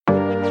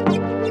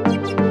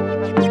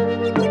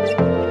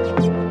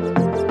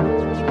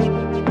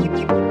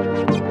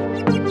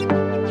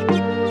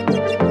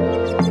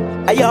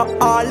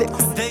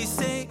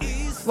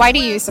Why do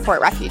you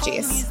support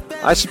refugees?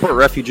 I support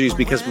refugees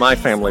because my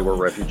family were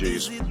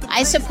refugees.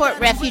 I support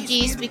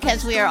refugees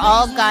because we are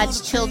all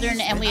God's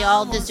children and we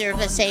all deserve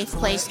a safe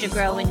place to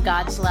grow in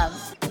God's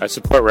love. I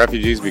support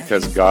refugees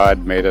because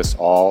God made us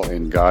all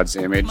in God's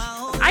image.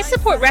 I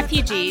support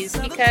refugees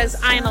because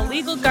I am a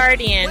legal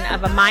guardian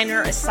of a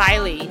minor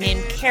asylee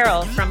named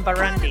Carol from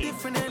Burundi.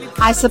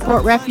 I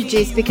support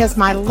refugees because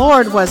my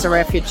Lord was a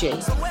refugee.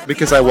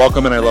 Because I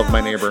welcome and I love my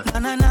neighbor.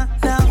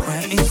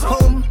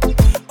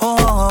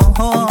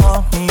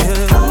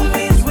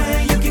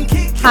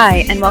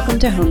 Hi, and welcome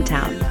to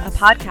Hometown, a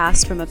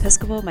podcast from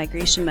Episcopal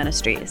Migration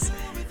Ministries.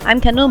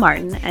 I'm Kendall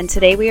Martin, and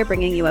today we are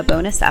bringing you a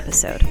bonus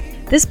episode.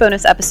 This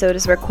bonus episode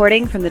is a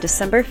recording from the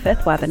December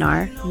 5th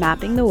webinar,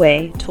 Mapping the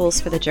Way, Tools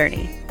for the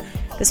Journey.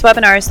 This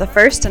webinar is the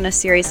first in a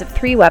series of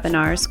 3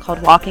 webinars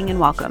called Walking and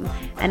Welcome,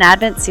 an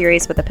Advent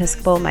series with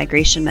Episcopal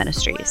Migration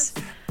Ministries.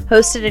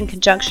 Hosted in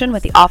conjunction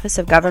with the Office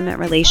of Government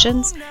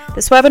Relations,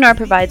 this webinar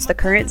provides the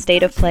current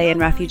state of play in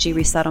refugee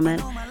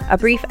resettlement, a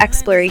brief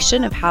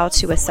exploration of how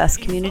to assess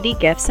community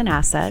gifts and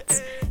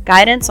assets,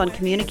 guidance on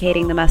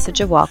communicating the message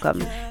of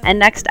welcome, and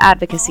next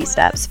advocacy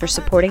steps for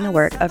supporting the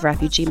work of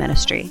refugee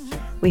ministry.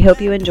 We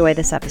hope you enjoy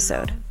this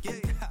episode.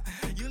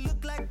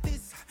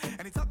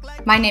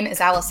 My name is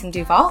Allison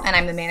Duval, and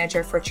I'm the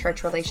manager for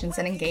Church Relations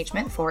and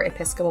Engagement for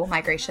Episcopal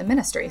Migration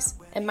Ministries.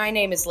 And my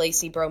name is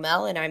Lacey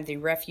Bromell, and I'm the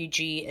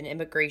Refugee and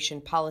Immigration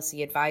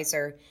Policy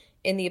Advisor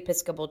in the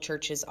Episcopal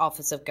Church's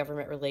Office of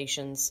Government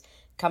Relations,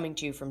 coming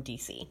to you from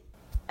D.C.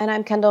 And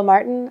I'm Kendall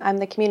Martin. I'm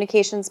the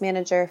Communications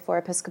Manager for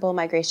Episcopal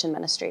Migration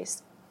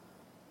Ministries.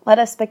 Let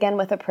us begin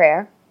with a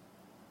prayer.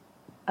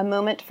 A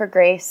moment for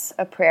grace,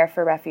 a prayer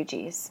for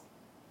refugees.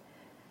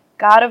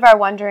 God of our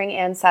wandering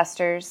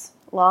ancestors,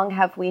 long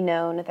have we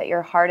known that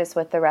your heart is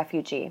with the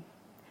refugee,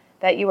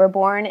 that you were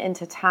born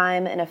into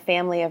time in a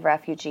family of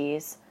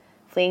refugees,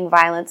 fleeing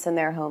violence in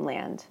their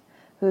homeland,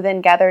 who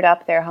then gathered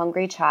up their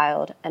hungry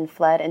child and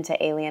fled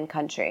into alien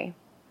country.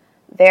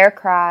 Their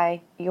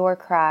cry, your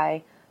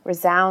cry,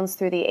 resounds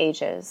through the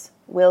ages.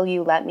 Will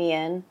you let me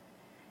in?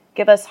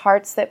 Give us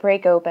hearts that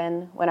break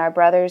open when our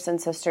brothers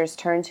and sisters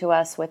turn to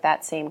us with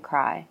that same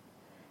cry.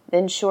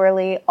 Then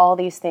surely all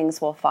these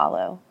things will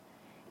follow.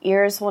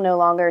 Ears will no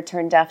longer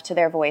turn deaf to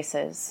their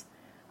voices.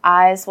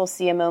 Eyes will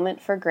see a moment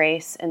for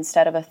grace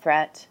instead of a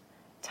threat.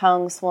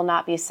 Tongues will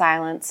not be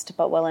silenced,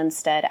 but will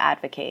instead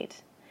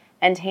advocate.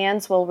 And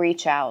hands will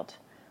reach out,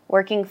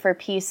 working for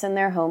peace in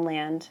their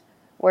homeland,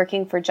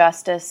 working for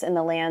justice in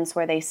the lands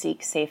where they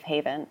seek safe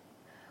haven.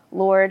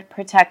 Lord,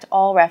 protect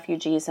all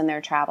refugees in their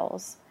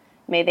travels.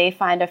 May they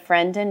find a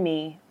friend in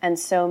me, and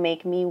so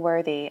make me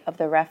worthy of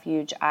the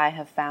refuge I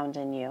have found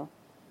in you.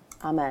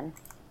 Amen.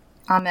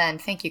 Amen.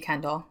 Thank you,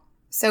 Kendall.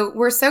 So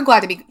we're so glad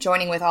to be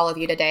joining with all of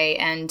you today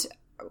and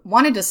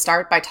wanted to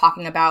start by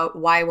talking about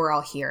why we're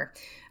all here.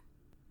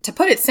 To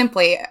put it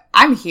simply,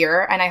 I'm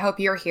here and I hope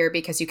you're here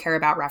because you care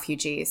about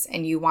refugees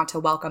and you want to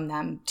welcome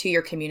them to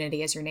your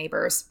community as your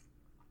neighbors.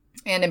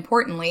 And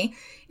importantly,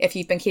 if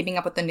you've been keeping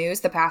up with the news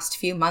the past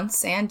few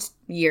months and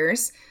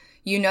years,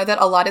 you know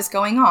that a lot is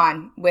going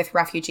on with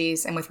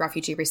refugees and with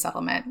refugee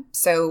resettlement.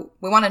 So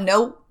we want to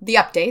know the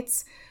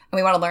updates and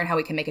we want to learn how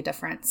we can make a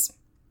difference.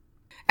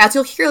 As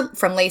you'll hear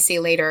from Lacey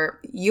later,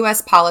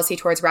 U.S. policy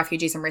towards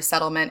refugees and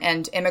resettlement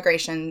and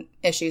immigration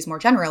issues more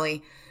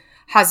generally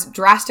has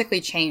drastically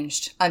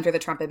changed under the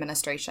Trump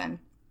administration.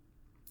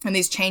 And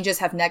these changes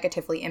have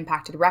negatively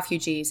impacted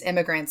refugees,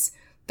 immigrants,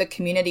 the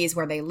communities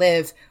where they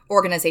live,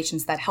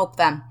 organizations that help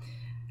them.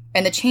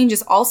 And the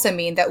changes also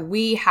mean that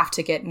we have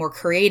to get more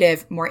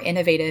creative, more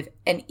innovative,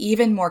 and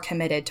even more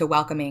committed to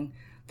welcoming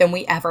than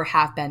we ever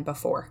have been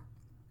before.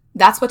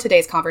 That's what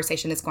today's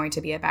conversation is going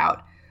to be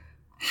about.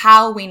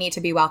 How we need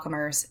to be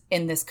welcomers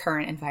in this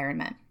current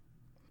environment.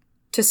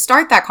 To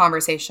start that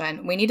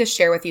conversation, we need to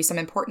share with you some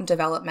important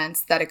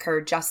developments that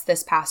occurred just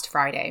this past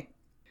Friday.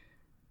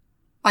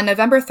 On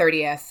November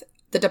 30th,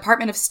 the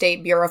Department of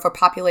State Bureau for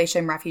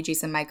Population,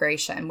 Refugees, and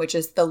Migration, which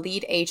is the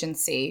lead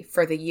agency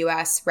for the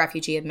U.S.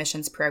 Refugee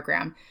Admissions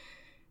Program,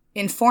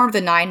 informed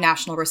the 9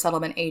 national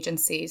resettlement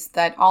agencies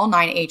that all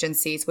 9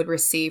 agencies would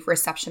receive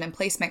reception and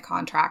placement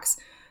contracts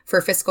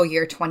for fiscal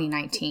year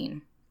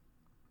 2019.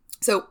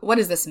 So what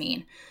does this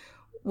mean?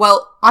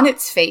 Well, on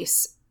its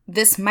face,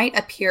 this might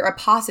appear a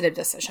positive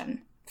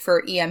decision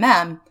for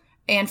EMM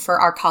and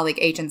for our colleague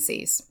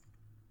agencies.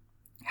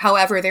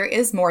 However, there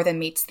is more than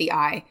meets the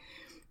eye.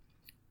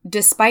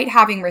 Despite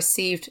having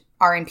received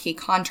RNP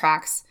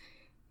contracts,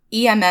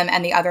 EMM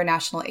and the other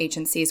national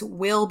agencies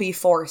will be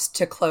forced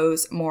to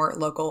close more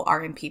local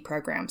RNP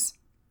programs.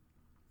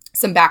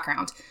 Some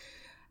background,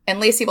 and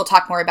Lacey will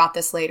talk more about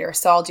this later,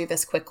 so I'll do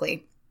this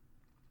quickly.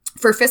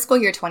 For fiscal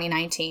year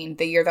 2019,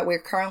 the year that we're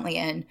currently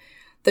in,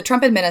 the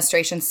Trump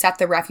administration set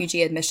the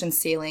refugee admission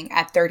ceiling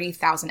at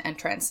 30,000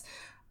 entrants.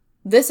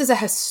 This is a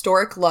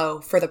historic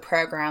low for the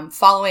program,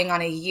 following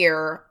on a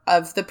year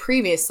of the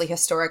previously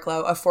historic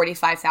low of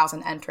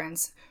 45,000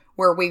 entrants,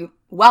 where we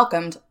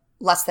welcomed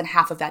less than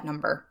half of that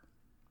number.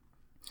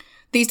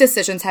 These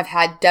decisions have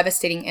had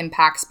devastating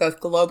impacts both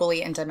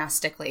globally and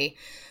domestically.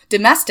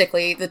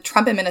 Domestically, the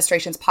Trump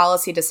administration's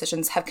policy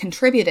decisions have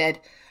contributed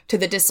to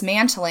the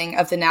dismantling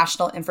of the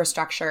national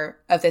infrastructure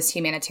of this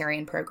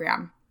humanitarian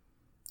program.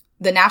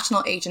 The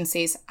national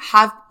agencies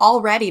have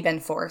already been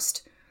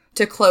forced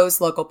to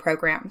close local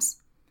programs.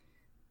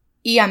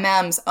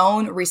 EMM's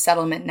own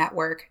resettlement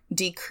network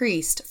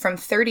decreased from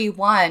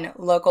 31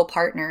 local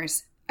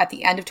partners at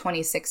the end of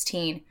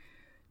 2016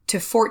 to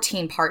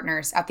 14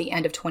 partners at the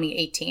end of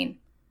 2018.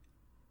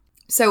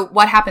 So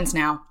what happens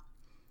now?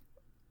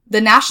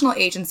 The national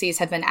agencies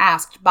have been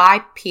asked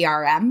by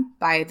PRM,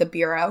 by the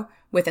Bureau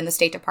within the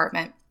State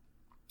Department,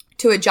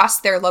 to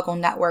adjust their local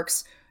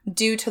networks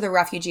due to the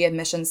refugee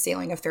admissions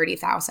ceiling of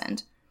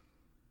 30,000.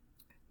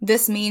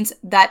 This means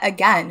that,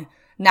 again,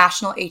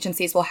 national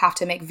agencies will have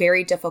to make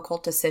very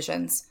difficult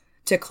decisions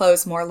to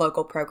close more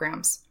local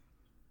programs.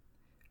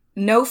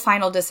 No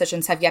final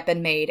decisions have yet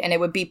been made, and it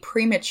would be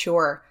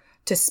premature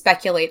to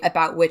speculate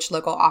about which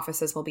local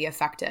offices will be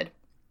affected.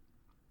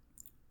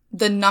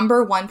 The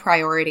number one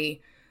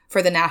priority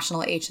for the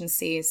national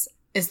agencies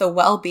is the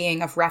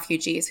well-being of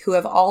refugees who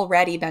have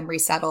already been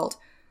resettled,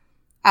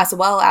 as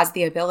well as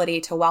the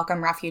ability to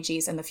welcome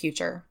refugees in the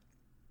future.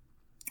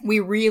 We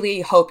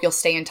really hope you'll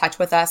stay in touch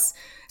with us,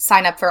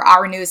 sign up for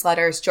our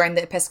newsletters, join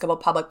the Episcopal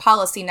Public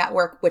Policy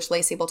Network, which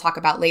Lacey will talk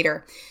about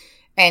later,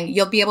 and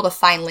you'll be able to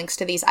find links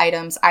to these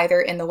items either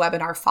in the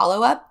webinar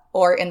follow-up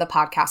or in the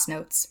podcast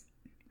notes.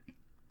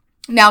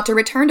 Now, to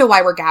return to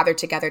why we're gathered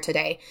together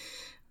today,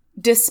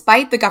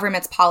 despite the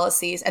government's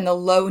policies and the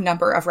low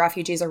number of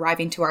refugees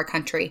arriving to our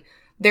country,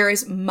 there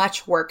is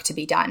much work to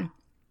be done.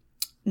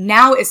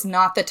 Now is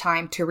not the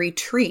time to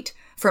retreat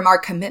from our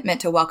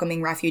commitment to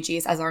welcoming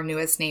refugees as our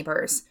newest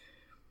neighbors.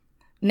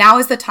 Now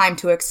is the time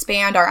to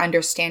expand our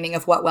understanding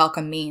of what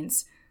welcome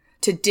means,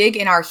 to dig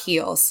in our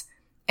heels,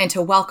 and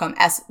to welcome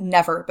as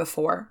never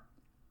before.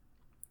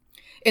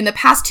 In the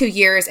past 2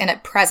 years and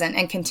at present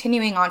and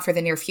continuing on for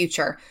the near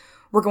future,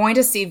 we're going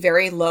to see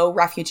very low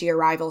refugee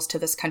arrivals to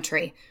this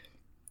country.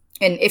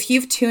 And if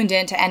you've tuned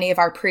in to any of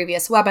our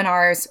previous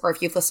webinars, or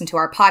if you've listened to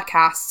our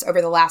podcasts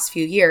over the last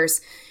few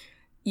years,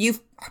 you've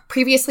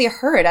previously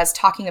heard us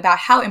talking about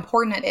how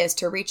important it is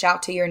to reach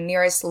out to your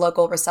nearest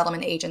local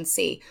resettlement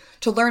agency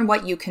to learn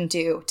what you can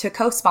do to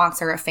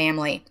co-sponsor a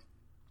family.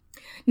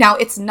 Now,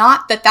 it's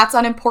not that that's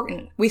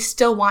unimportant. We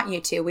still want you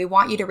to. We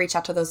want you to reach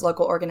out to those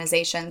local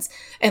organizations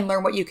and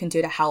learn what you can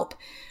do to help.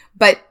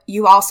 But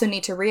you also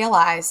need to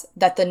realize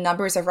that the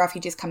numbers of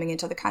refugees coming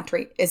into the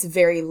country is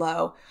very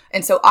low.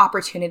 And so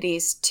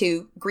opportunities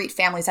to greet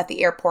families at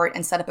the airport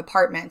and set up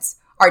apartments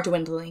are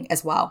dwindling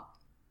as well.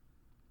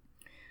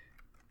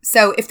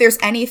 So if there's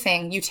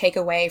anything you take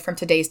away from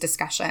today's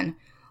discussion,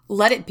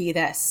 let it be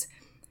this.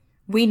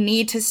 We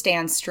need to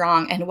stand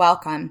strong and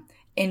welcome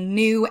in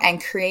new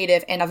and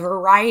creative and a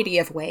variety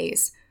of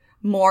ways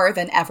more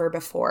than ever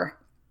before.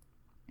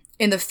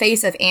 In the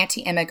face of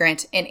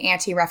anti-immigrant and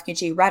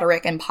anti-refugee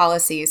rhetoric and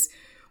policies,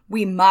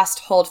 we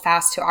must hold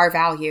fast to our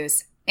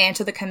values and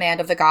to the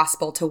command of the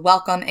gospel to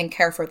welcome and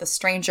care for the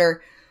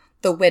stranger,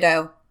 the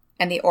widow,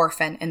 and the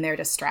orphan in their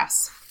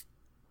distress.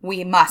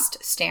 We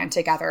must stand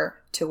together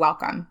to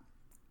welcome.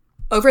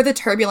 Over the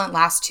turbulent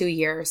last 2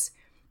 years,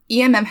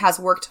 EMM has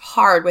worked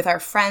hard with our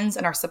friends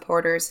and our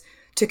supporters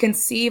to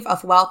conceive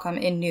of welcome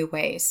in new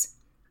ways.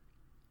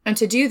 And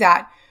to do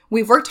that,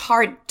 we've worked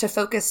hard to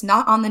focus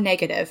not on the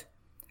negative,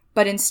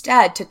 but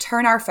instead to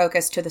turn our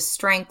focus to the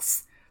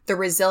strengths, the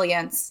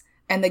resilience,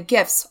 and the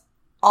gifts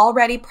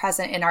already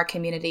present in our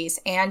communities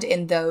and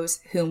in those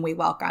whom we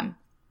welcome.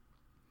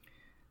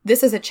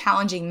 This is a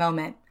challenging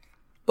moment,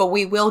 but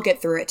we will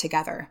get through it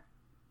together.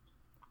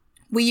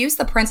 We use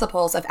the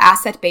principles of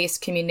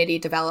asset-based community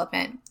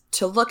development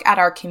to look at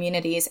our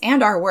communities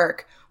and our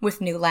work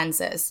with new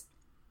lenses.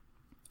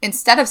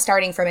 Instead of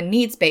starting from a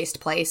needs-based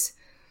place,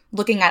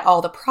 looking at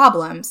all the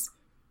problems,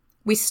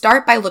 we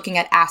start by looking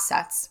at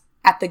assets,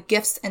 at the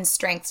gifts and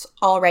strengths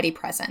already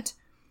present.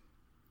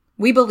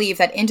 We believe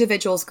that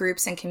individuals,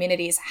 groups, and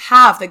communities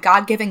have the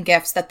God-given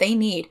gifts that they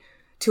need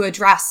to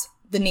address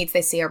the needs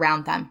they see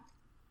around them.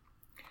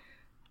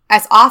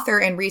 As author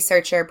and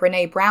researcher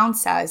Brené Brown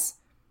says,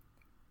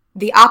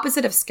 the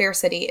opposite of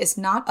scarcity is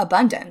not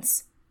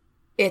abundance,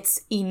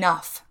 it's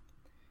enough.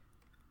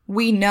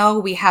 We know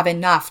we have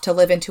enough to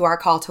live into our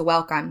call to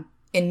welcome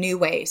in new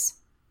ways.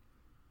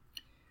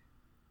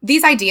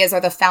 These ideas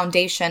are the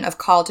foundation of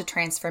Call to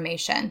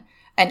Transformation,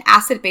 an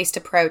asset-based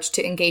approach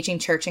to engaging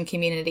church and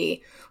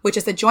community, which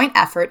is a joint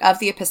effort of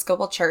the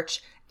Episcopal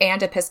Church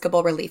and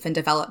Episcopal Relief and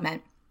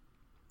Development.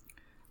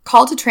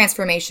 Call to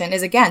Transformation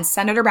is again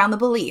centered around the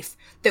belief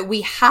that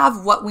we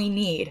have what we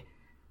need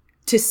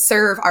to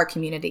serve our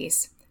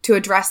communities, to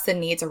address the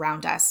needs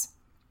around us.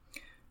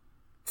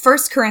 1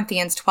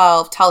 Corinthians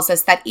 12 tells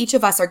us that each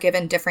of us are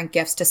given different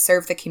gifts to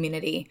serve the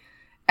community,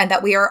 and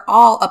that we are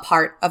all a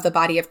part of the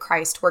body of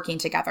Christ working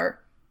together.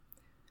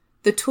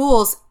 The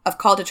tools of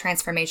Call to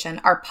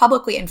Transformation are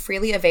publicly and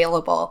freely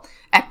available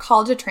at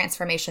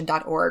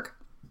calltotransformation.org.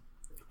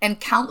 And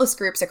countless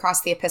groups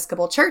across the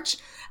Episcopal Church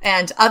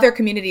and other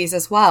communities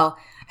as well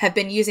have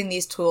been using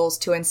these tools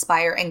to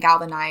inspire and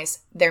galvanize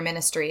their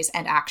ministries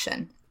and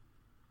action.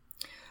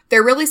 There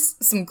are really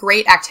some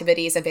great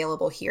activities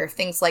available here,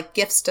 things like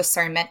gifts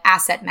discernment,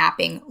 asset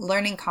mapping,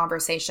 learning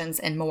conversations,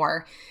 and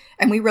more.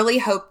 And we really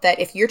hope that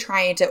if you're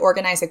trying to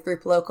organize a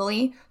group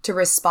locally to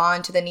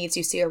respond to the needs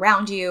you see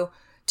around you,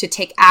 to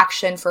take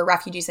action for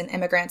refugees and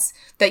immigrants,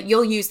 that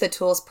you'll use the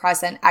tools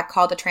present at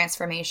Call to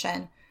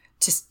Transformation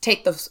to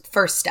take those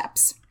first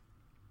steps.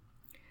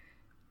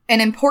 An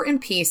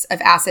important piece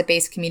of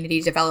asset-based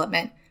community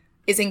development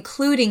is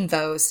including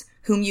those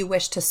whom you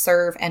wish to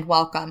serve and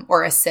welcome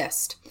or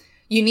assist.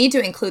 You need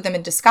to include them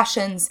in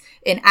discussions,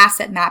 in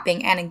asset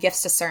mapping, and in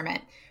gifts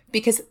discernment,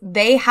 because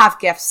they have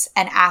gifts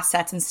and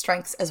assets and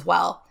strengths as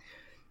well.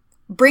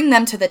 Bring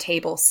them to the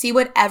table, see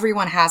what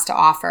everyone has to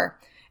offer,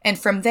 and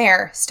from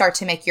there, start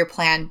to make your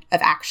plan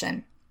of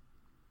action.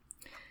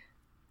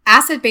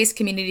 Asset-based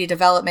community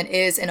development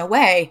is, in a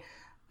way,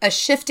 a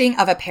shifting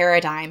of a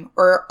paradigm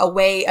or a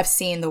way of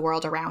seeing the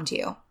world around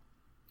you.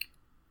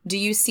 Do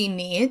you see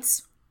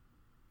needs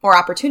or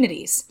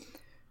opportunities?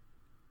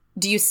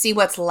 Do you see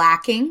what's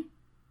lacking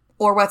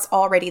or what's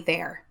already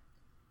there?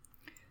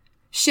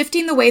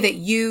 Shifting the way that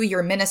you,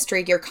 your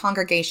ministry, your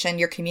congregation,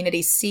 your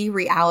community see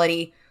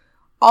reality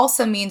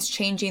also means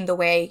changing the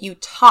way you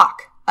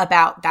talk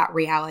about that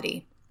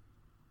reality.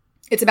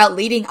 It's about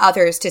leading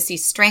others to see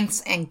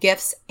strengths and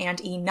gifts and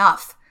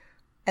enough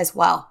as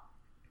well.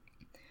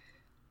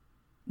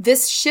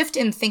 This shift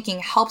in thinking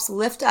helps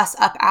lift us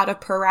up out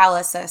of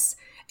paralysis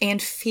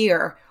and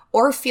fear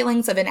or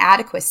feelings of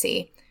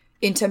inadequacy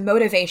into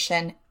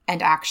motivation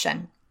and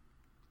action.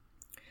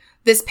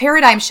 This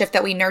paradigm shift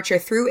that we nurture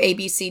through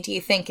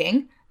ABCD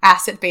thinking,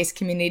 asset-based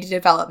community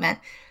development,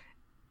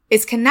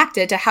 is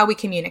connected to how we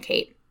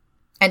communicate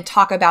and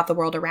talk about the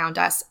world around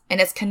us.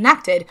 And it's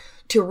connected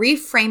to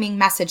reframing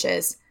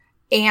messages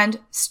and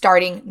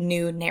starting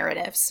new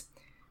narratives.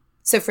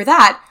 So for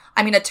that,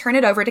 I'm going to turn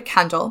it over to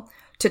Kendall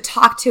to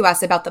talk to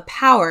us about the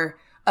power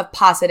of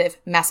positive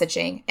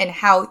messaging and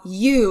how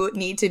you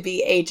need to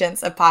be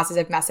agents of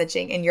positive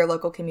messaging in your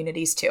local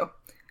communities too.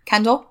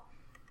 Kendall?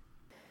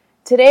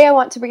 Today, I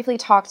want to briefly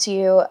talk to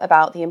you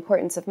about the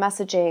importance of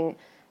messaging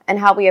and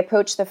how we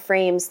approach the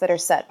frames that are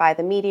set by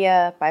the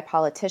media, by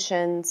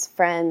politicians,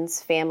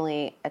 friends,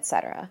 family,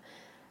 etc.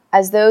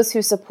 As those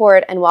who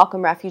support and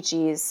welcome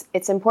refugees,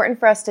 it's important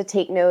for us to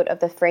take note of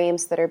the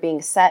frames that are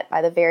being set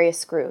by the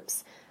various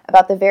groups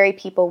about the very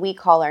people we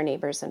call our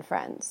neighbors and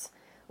friends.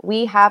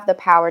 We have the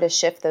power to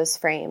shift those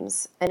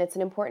frames, and it's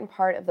an important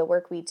part of the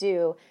work we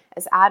do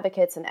as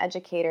advocates and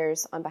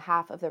educators on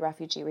behalf of the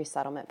Refugee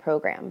Resettlement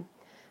Program.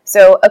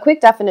 So, a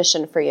quick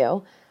definition for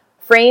you.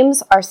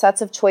 Frames are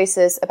sets of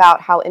choices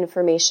about how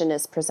information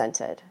is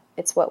presented.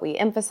 It's what we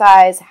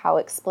emphasize, how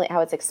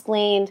it's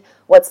explained,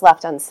 what's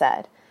left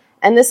unsaid.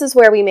 And this is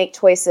where we make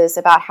choices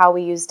about how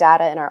we use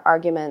data in our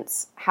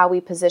arguments, how we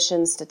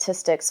position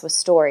statistics with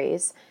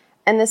stories,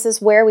 and this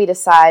is where we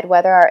decide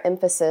whether our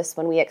emphasis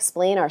when we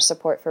explain our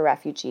support for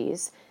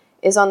refugees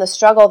is on the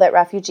struggle that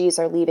refugees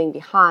are leaving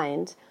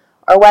behind,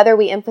 or whether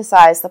we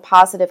emphasize the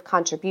positive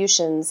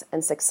contributions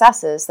and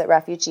successes that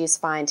refugees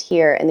find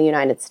here in the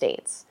United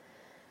States.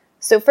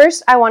 So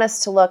first, I want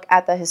us to look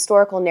at the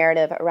historical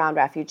narrative around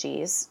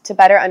refugees to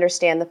better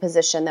understand the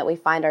position that we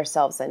find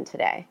ourselves in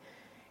today.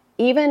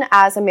 Even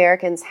as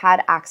Americans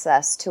had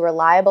access to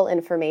reliable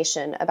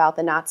information about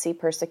the Nazi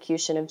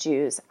persecution of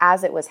Jews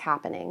as it was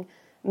happening,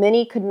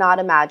 many could not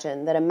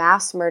imagine that a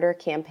mass murder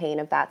campaign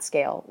of that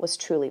scale was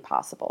truly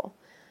possible.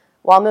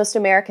 While most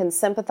Americans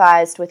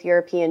sympathized with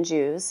European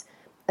Jews,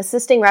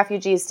 assisting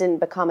refugees didn't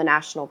become a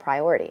national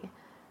priority.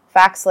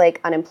 Facts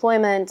like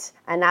unemployment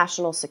and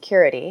national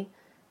security,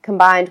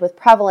 combined with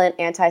prevalent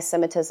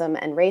anti-Semitism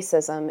and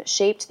racism,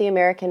 shaped the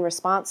American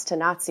response to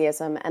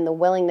Nazism and the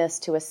willingness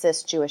to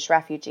assist Jewish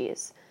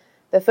refugees.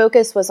 The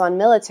focus was on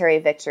military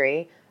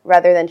victory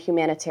rather than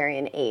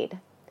humanitarian aid.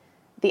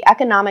 The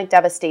economic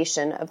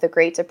devastation of the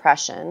Great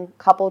Depression,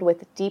 coupled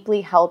with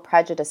deeply held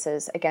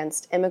prejudices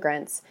against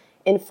immigrants,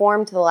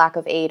 informed the lack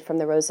of aid from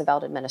the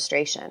Roosevelt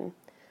administration.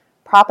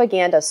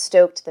 Propaganda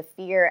stoked the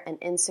fear and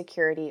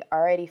insecurity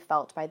already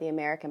felt by the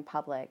American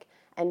public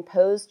and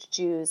posed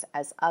Jews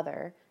as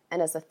other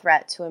and as a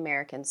threat to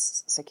American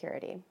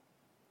security.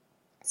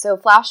 So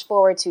flash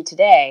forward to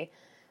today,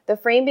 the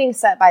frame being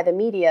set by the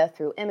media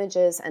through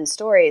images and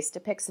stories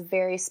depicts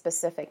very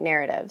specific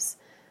narratives.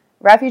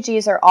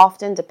 Refugees are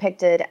often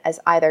depicted as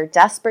either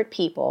desperate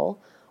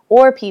people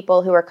or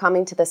people who are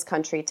coming to this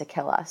country to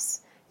kill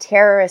us,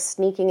 terrorists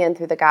sneaking in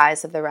through the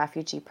guise of the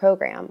refugee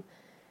program.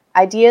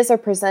 Ideas are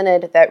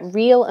presented that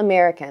real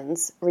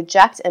Americans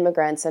reject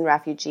immigrants and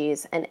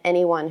refugees and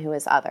anyone who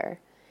is other.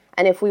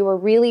 And if we were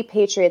really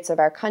patriots of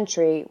our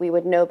country, we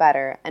would know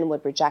better and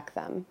would reject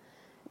them.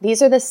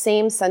 These are the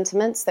same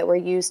sentiments that were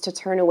used to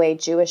turn away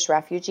Jewish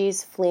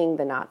refugees fleeing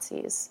the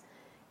Nazis.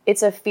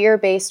 It's a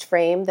fear-based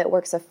frame that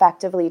works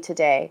effectively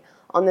today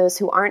on those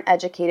who aren't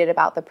educated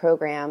about the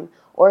program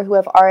or who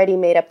have already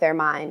made up their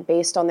mind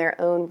based on their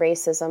own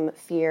racism,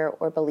 fear,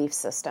 or belief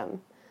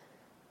system.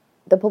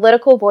 The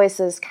political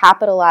voices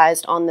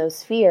capitalized on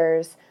those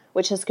fears,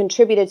 which has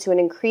contributed to an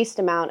increased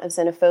amount of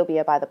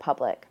xenophobia by the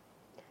public.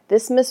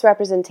 This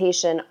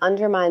misrepresentation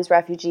undermines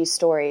refugee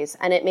stories,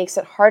 and it makes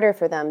it harder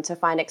for them to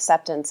find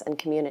acceptance and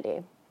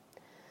community.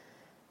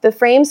 The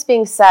frames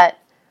being set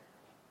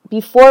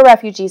before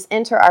refugees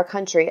enter our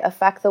country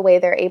affect the way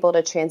they're able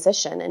to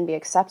transition and be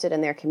accepted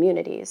in their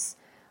communities.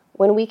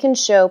 When we can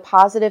show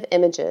positive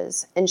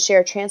images and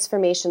share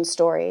transformation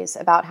stories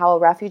about how a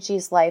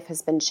refugee's life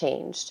has been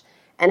changed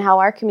and how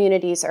our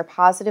communities are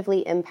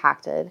positively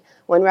impacted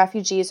when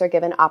refugees are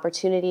given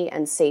opportunity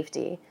and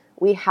safety,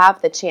 we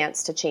have the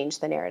chance to change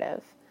the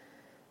narrative.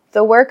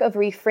 The work of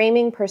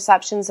reframing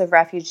perceptions of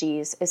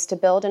refugees is to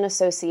build an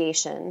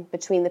association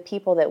between the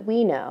people that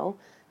we know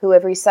who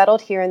have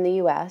resettled here in the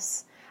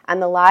U.S.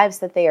 and the lives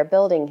that they are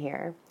building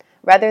here,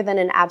 rather than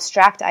an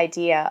abstract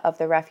idea of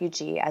the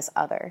refugee as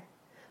other.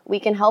 We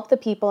can help the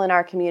people in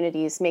our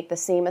communities make the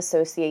same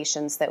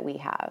associations that we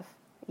have.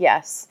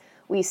 Yes,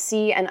 we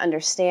see and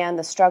understand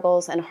the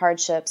struggles and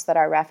hardships that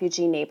our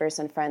refugee neighbors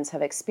and friends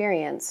have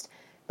experienced,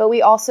 but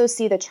we also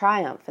see the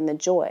triumph and the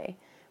joy.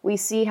 We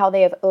see how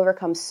they have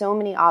overcome so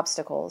many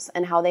obstacles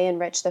and how they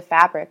enrich the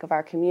fabric of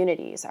our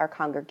communities, our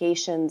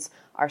congregations,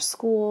 our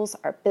schools,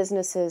 our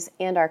businesses,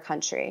 and our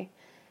country.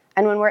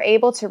 And when we're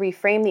able to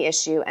reframe the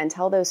issue and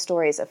tell those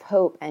stories of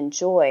hope and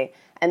joy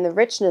and the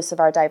richness of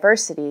our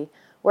diversity,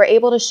 we're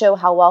able to show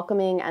how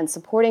welcoming and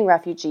supporting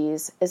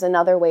refugees is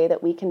another way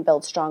that we can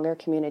build stronger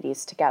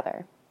communities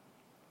together.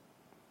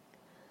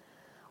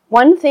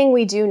 One thing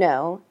we do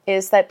know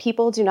is that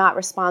people do not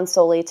respond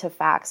solely to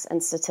facts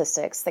and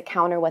statistics that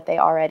counter what they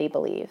already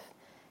believe.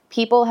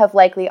 People have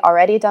likely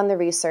already done the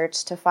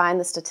research to find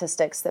the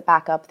statistics that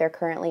back up their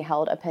currently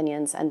held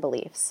opinions and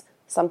beliefs,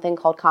 something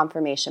called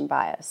confirmation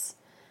bias.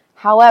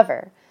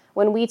 However,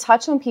 when we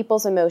touch on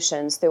people's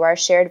emotions through our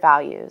shared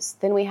values,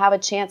 then we have a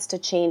chance to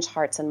change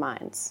hearts and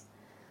minds.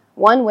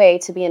 One way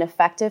to be an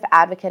effective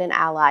advocate and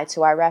ally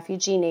to our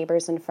refugee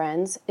neighbors and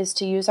friends is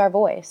to use our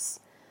voice.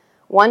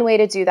 One way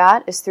to do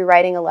that is through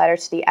writing a letter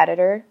to the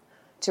editor,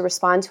 to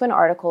respond to an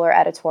article or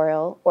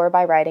editorial, or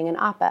by writing an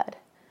op-ed.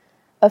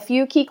 A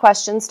few key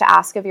questions to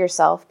ask of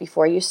yourself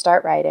before you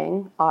start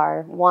writing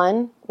are: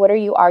 1, what are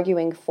you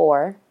arguing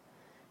for?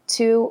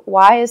 2,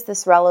 why is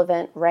this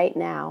relevant right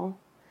now?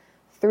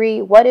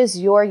 3, what is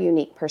your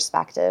unique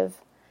perspective?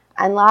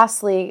 And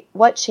lastly,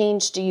 what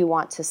change do you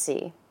want to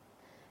see?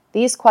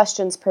 These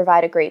questions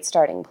provide a great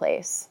starting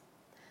place.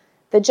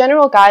 The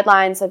general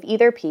guidelines of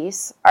either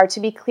piece are to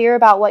be clear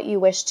about what you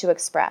wish to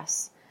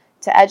express,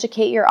 to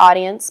educate your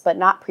audience but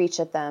not preach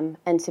at them,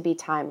 and to be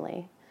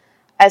timely.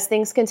 As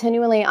things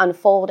continually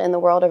unfold in the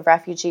world of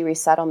refugee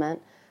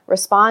resettlement,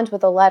 respond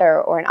with a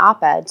letter or an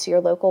op-ed to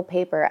your local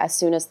paper as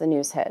soon as the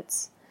news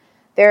hits.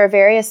 There are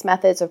various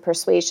methods of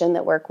persuasion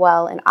that work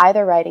well in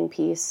either writing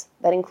piece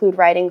that include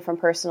writing from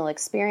personal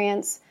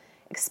experience,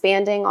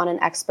 expanding on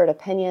an expert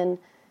opinion,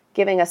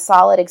 giving a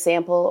solid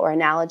example or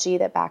analogy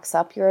that backs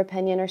up your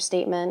opinion or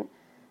statement,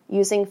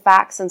 using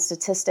facts and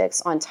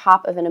statistics on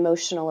top of an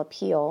emotional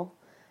appeal,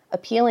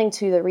 appealing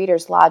to the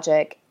reader's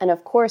logic, and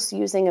of course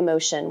using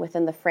emotion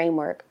within the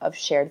framework of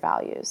shared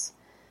values.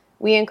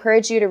 We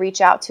encourage you to reach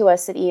out to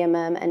us at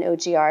EMM and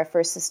OGR for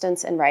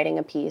assistance in writing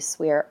a piece.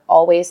 We are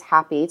always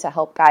happy to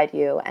help guide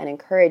you and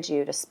encourage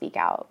you to speak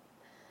out.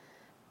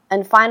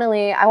 And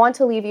finally, I want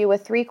to leave you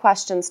with 3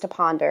 questions to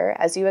ponder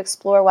as you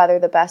explore whether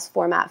the best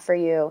format for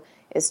you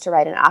is to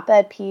write an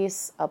op-ed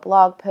piece, a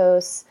blog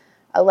post,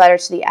 a letter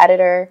to the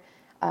editor,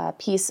 a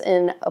piece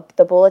in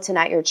the bulletin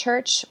at your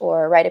church,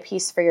 or write a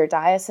piece for your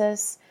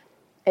diocese.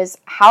 Is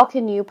how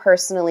can you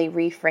personally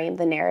reframe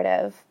the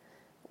narrative?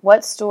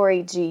 What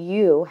story do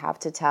you have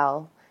to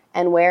tell,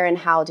 and where and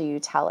how do you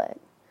tell it?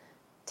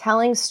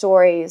 Telling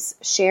stories,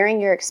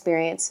 sharing your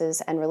experiences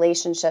and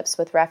relationships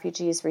with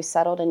refugees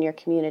resettled in your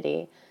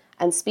community,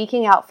 and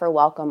speaking out for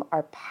welcome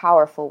are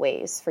powerful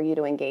ways for you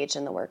to engage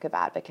in the work of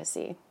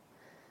advocacy.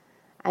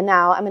 And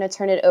now I'm going to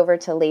turn it over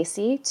to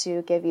Lacey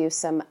to give you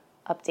some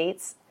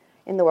updates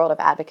in the world of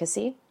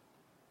advocacy.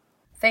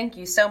 Thank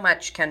you so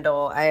much,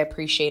 Kendall. I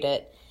appreciate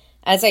it.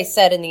 As I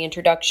said in the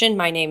introduction,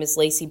 my name is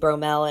Lacey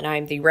Bromell, and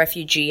I'm the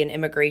Refugee and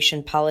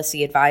Immigration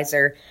Policy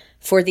Advisor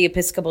for the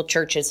Episcopal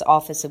Church's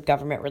Office of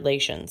Government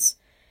Relations.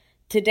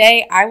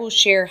 Today, I will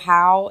share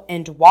how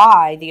and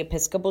why the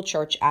Episcopal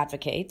Church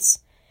advocates.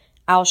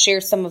 I'll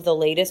share some of the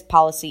latest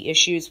policy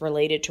issues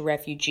related to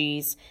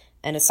refugees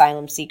and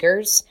asylum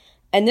seekers,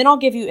 and then I'll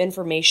give you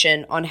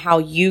information on how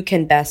you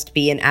can best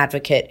be an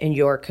advocate in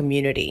your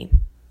community.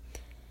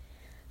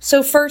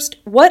 So first,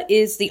 what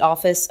is the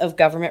Office of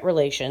Government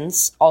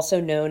Relations, also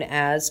known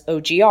as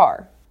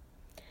OGR?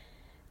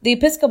 The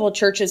Episcopal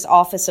Church's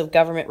Office of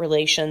Government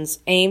Relations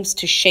aims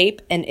to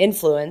shape and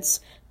influence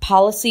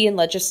policy and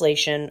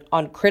legislation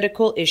on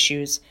critical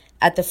issues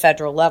at the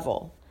federal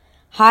level,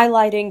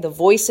 highlighting the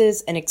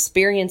voices and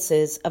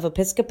experiences of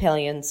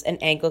Episcopalians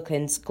and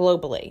Anglicans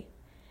globally.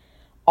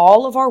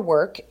 All of our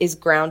work is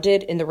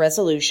grounded in the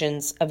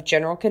resolutions of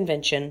General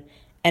Convention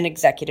and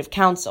Executive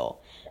Council,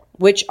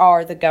 which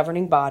are the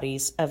governing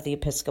bodies of the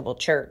Episcopal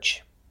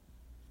Church.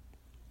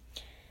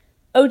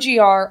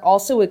 OGR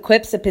also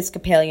equips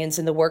Episcopalians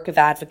in the work of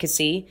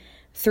advocacy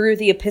through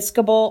the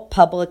Episcopal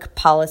Public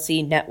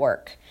Policy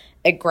Network,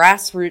 a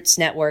grassroots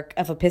network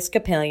of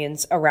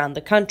Episcopalians around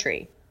the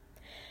country.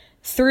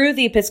 Through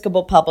the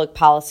Episcopal Public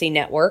Policy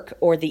Network,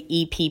 or the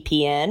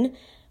EPPN,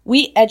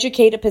 we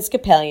educate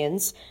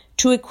Episcopalians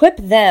to equip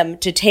them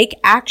to take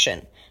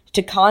action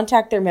to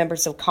contact their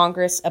members of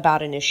Congress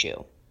about an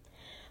issue.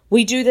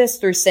 We do this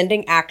through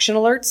sending action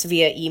alerts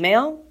via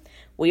email.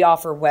 We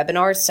offer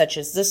webinars such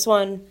as this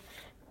one,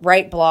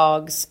 write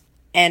blogs,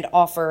 and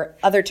offer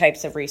other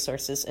types of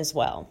resources as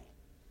well.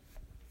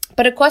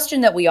 But a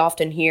question that we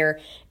often hear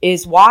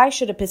is, why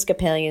should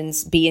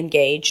Episcopalians be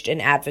engaged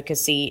in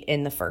advocacy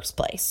in the first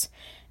place?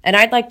 And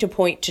I'd like to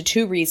point to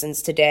two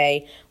reasons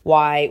today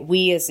why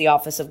we as the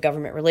Office of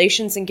Government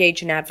Relations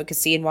engage in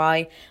advocacy, and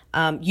why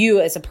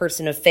you as a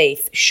person of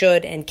faith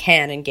should and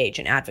can engage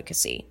in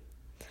advocacy.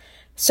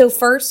 So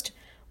first,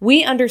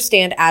 we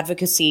understand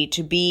advocacy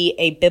to be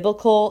a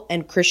biblical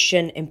and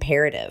Christian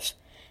imperative,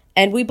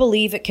 and we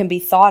believe it can be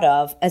thought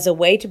of as a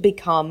way to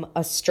become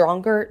a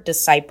stronger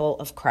disciple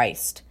of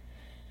Christ,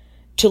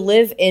 to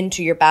live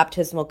into your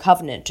baptismal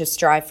covenant, to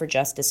strive for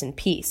justice and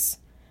peace,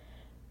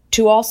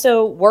 to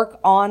also work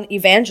on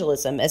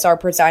evangelism, as our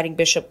presiding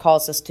bishop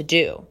calls us to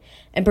do.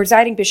 And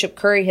Presiding Bishop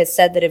Curry has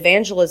said that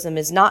evangelism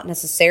is not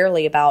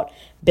necessarily about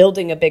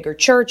building a bigger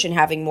church and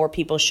having more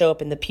people show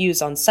up in the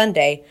pews on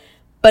Sunday,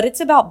 but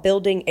it's about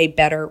building a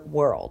better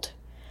world.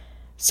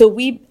 So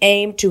we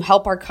aim to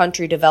help our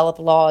country develop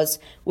laws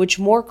which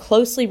more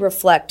closely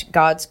reflect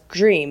God's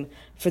dream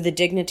for the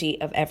dignity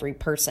of every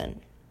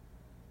person.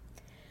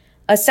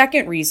 A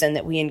second reason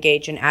that we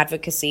engage in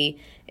advocacy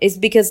is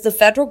because the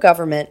federal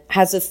government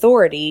has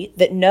authority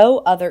that no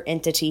other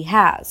entity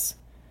has.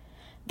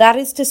 That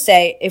is to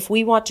say, if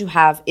we want to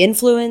have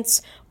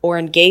influence or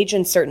engage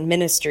in certain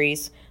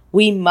ministries,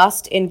 we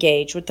must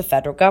engage with the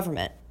federal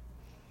government.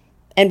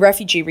 And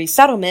refugee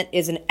resettlement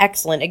is an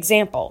excellent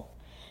example.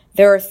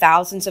 There are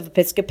thousands of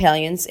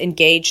Episcopalians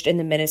engaged in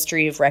the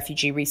ministry of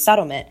refugee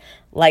resettlement,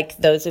 like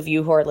those of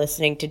you who are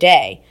listening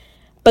today.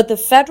 But the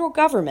federal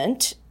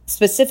government,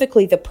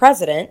 specifically the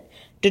president,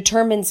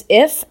 determines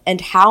if and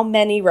how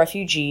many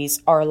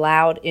refugees are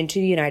allowed into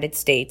the United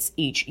States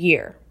each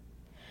year.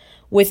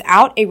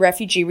 Without a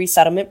refugee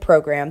resettlement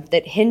program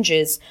that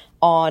hinges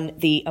on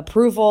the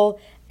approval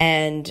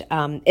and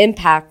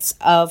impacts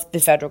of the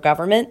federal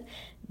government,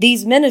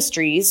 these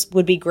ministries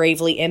would be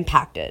gravely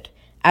impacted,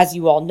 as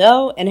you all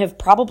know and have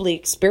probably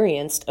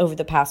experienced over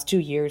the past 2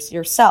 years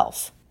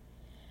yourself.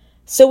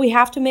 So we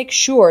have to make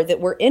sure that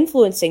we're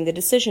influencing the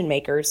decision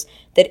makers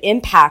that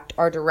impact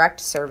our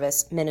direct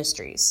service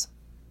ministries.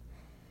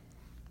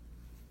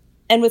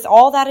 And with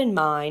all that in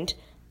mind,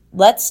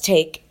 let's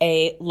take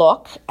a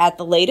look at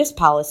the latest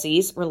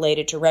policies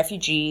related to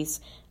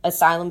refugees,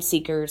 asylum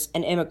seekers,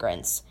 and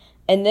immigrants,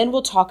 and then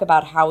we'll talk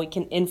about how we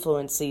can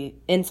influence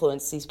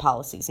these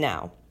policies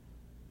now.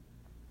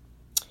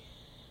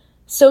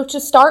 So to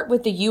start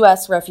with the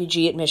U.S.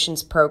 Refugee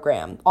Admissions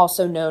Program,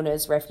 also known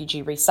as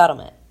Refugee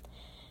Resettlement.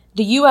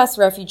 The U.S.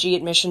 Refugee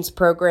Admissions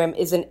Program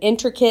is an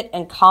intricate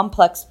and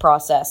complex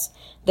process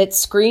that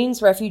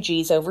screens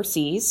refugees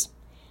overseas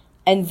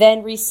and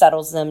then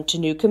resettles them to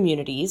new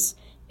communities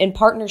in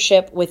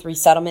partnership with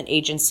resettlement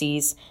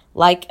agencies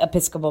like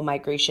Episcopal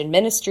Migration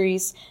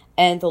Ministries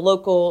and the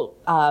local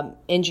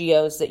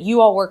NGOs that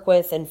you all work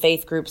with and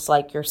faith groups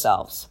like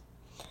yourselves.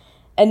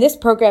 And this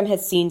program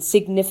has seen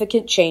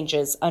significant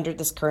changes under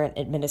this current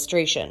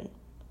administration.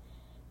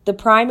 The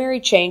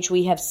primary change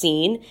we have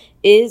seen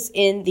is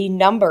in the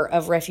number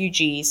of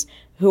refugees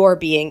who are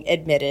being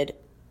admitted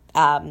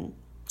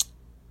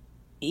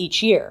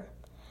each year.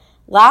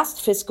 Last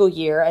fiscal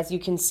year, as you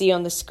can see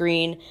on the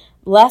screen,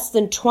 less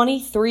than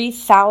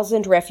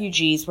 23,000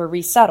 refugees were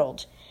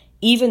resettled,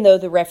 even though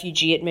the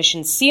refugee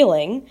admission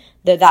ceiling,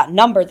 that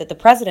number that the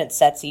president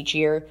sets each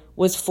year,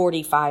 was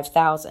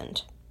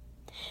 45,000.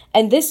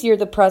 And this year,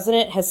 the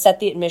president has set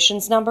the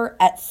admissions number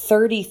at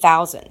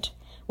 30,000,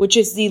 which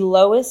is the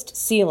lowest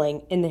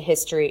ceiling in the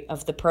history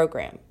of the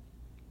program.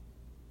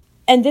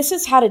 And this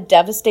has had a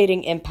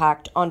devastating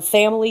impact on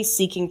families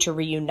seeking to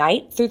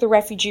reunite through the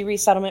refugee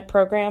resettlement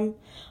program,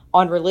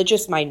 on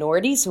religious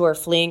minorities who are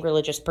fleeing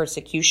religious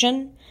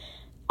persecution,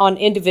 on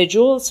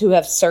individuals who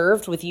have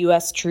served with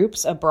U.S.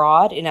 troops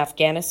abroad in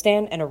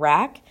Afghanistan and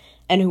Iraq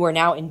and who are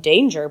now in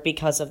danger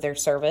because of their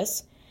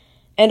service,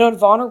 and on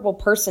vulnerable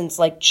persons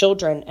like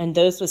children and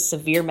those with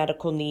severe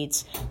medical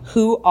needs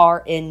who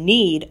are in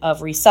need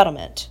of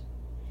resettlement.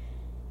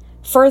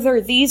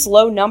 Further, these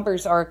low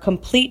numbers are a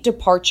complete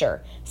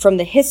departure from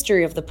the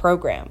history of the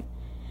program.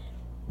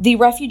 The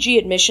refugee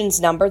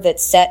admissions number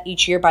that's set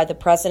each year by the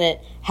president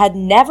had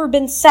never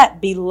been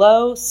set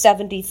below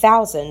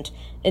 70,000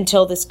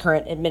 until this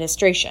current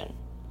administration.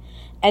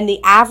 And the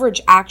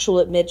average actual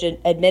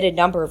admitted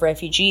number of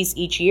refugees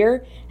each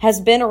year has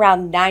been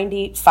around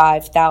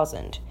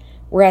 95,000.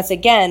 Whereas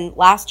again,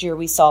 last year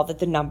we saw that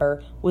the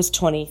number was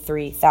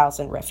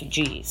 23,000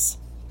 refugees.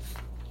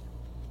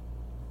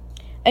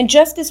 And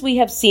just as we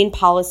have seen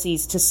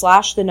policies to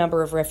slash the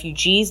number of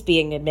refugees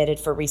being admitted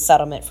for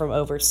resettlement from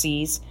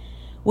overseas,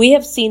 we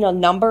have seen a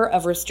number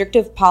of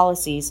restrictive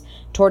policies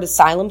toward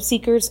asylum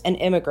seekers and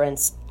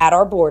immigrants at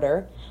our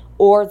border,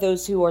 or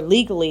those who are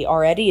legally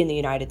already in the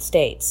United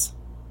States.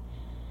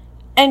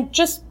 And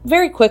just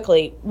very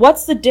quickly,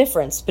 what's the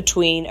difference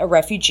between a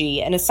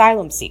refugee and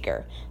asylum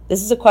seeker?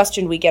 This is a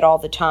question we get all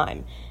the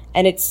time.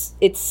 And it's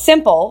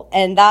simple,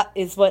 and that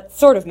is what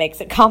sort of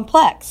makes it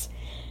complex.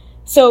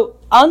 So,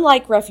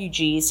 unlike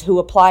refugees who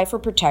apply for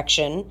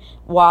protection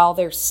while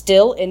they're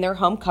still in their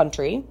home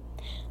country,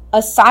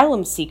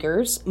 asylum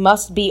seekers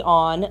must be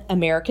on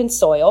American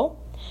soil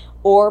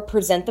or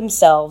present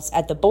themselves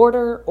at the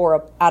border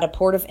or at a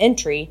port of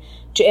entry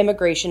to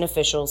immigration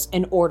officials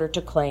in order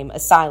to claim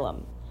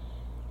asylum.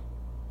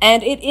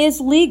 And it is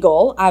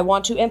legal, I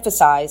want to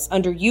emphasize,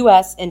 under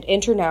U.S. and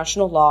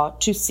international law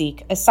to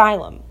seek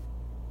asylum.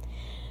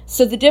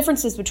 So the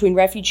differences between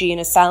refugee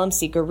and asylum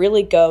seeker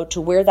really go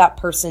to where that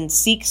person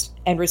seeks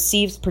and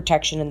receives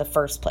protection in the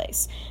first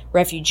place.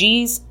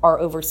 Refugees are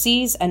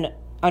overseas and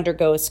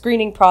undergo a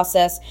screening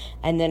process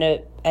and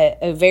then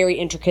a very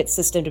intricate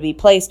system to be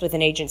placed with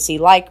an agency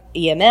like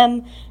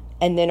EMM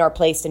and then are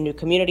placed in new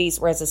communities,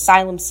 whereas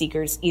asylum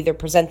seekers either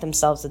present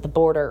themselves at the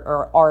border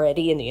or are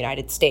already in the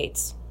United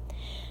States.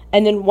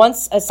 And then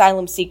once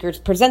asylum seekers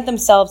present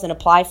themselves and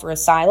apply for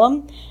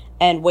asylum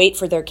and wait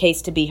for their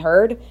case to be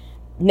heard,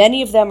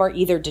 many of them are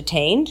either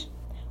detained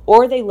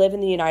or they live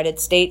in the United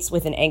States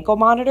with an ankle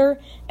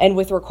monitor and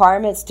with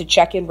requirements to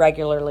check in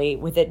regularly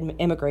with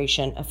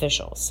immigration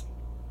officials.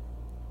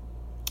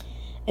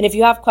 And if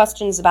you have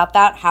questions about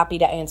that, happy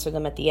to answer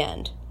them at the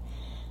end.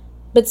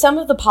 But some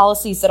of the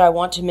policies that I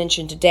want to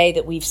mention today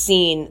that we've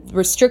seen,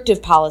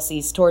 restrictive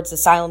policies towards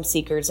asylum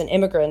seekers and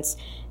immigrants,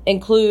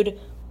 include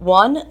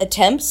 1,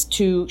 attempts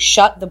to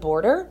shut the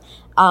border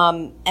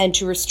and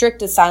to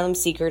restrict asylum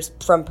seekers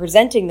from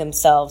presenting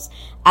themselves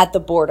at the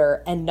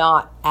border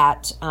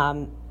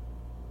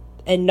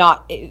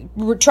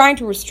we're trying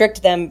to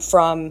restrict them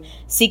from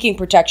seeking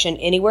protection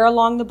anywhere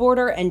along the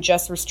border and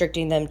just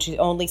restricting them to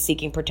only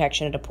seeking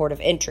protection at a port of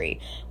entry.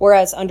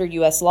 Whereas under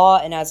U.S. law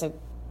and as a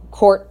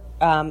court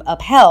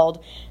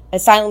upheld,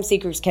 asylum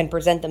seekers can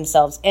present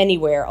themselves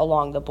anywhere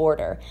along the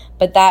border.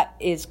 But that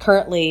is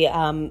currently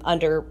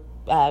under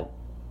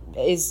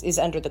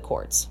the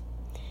courts.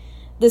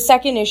 The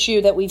second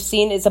issue that we've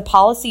seen is a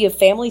policy of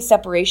family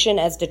separation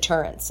as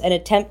deterrence, an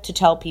attempt to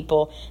tell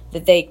people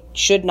that they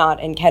should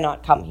not and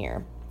cannot come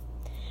here.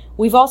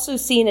 We've also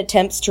seen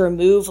attempts to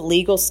remove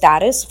legal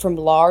status from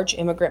large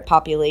immigrant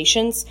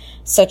populations,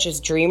 such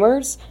as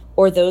Dreamers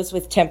or those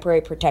with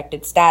temporary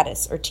protected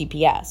status, or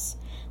TPS,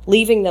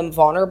 leaving them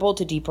vulnerable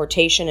to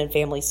deportation and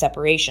family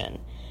separation.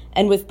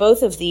 And with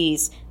both of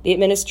these, the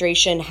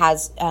administration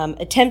has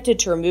attempted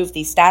to remove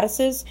these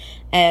statuses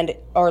and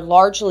are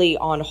largely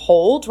on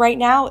hold right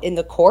now in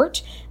the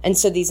court. And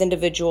so these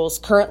individuals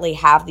currently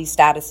have these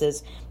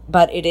statuses,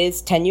 but it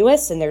is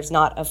tenuous and there's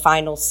not a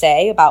final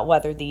say about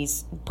whether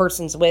these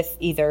persons with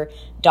either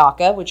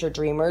DACA, which are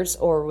Dreamers,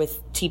 or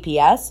with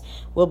TPS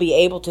will be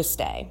able to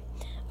stay.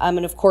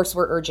 And of course,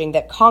 we're urging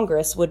that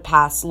Congress would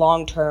pass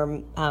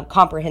long-term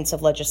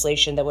comprehensive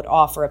legislation that would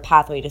offer a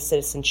pathway to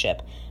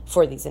citizenship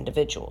for these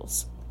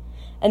individuals.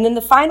 And then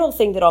the final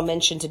thing that I'll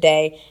mention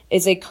today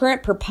is a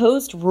current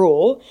proposed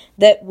rule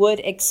that would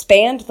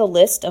expand the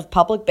list of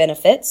public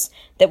benefits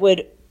that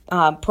would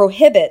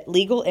prohibit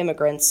legal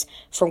immigrants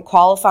from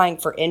qualifying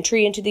for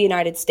entry into the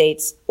United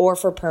States or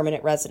for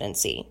permanent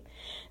residency.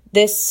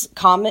 This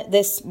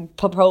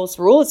proposed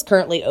rule is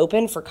currently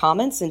open for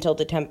comments until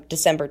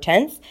December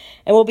 10th,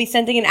 and we'll be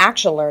sending an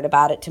action alert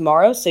about it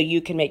tomorrow so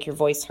you can make your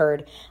voice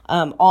heard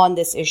on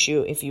this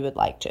issue if you would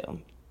like to.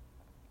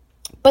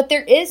 But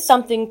there is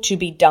something to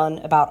be done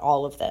about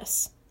all of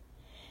this.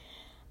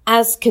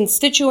 As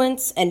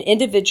constituents and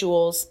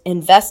individuals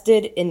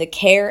invested in the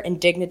care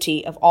and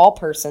dignity of all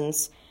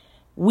persons,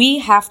 we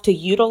have to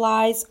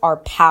utilize our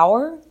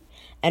power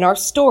and our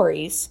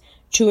stories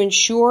to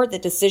ensure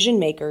that decision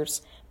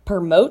makers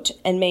promote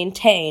and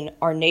maintain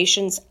our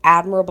nation's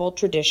admirable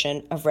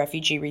tradition of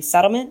refugee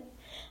resettlement,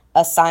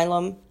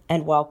 asylum,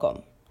 and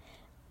welcome.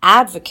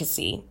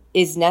 Advocacy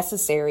is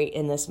necessary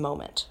in this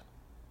moment.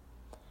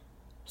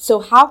 So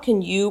how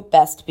can you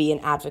best be an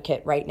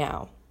advocate right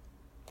now?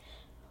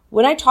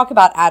 When I talk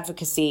about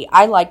advocacy,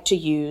 I like to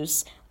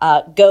use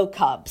Go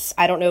Cubs.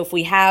 I don't know if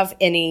we have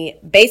any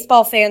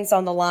baseball fans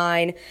on the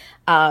line,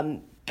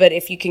 but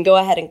if you can go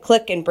ahead and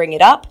click and bring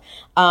it up,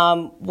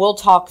 we'll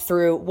talk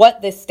through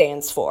what this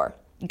stands for.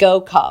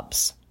 Go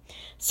Cubs.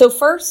 So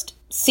first,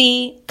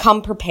 C,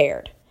 come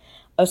prepared.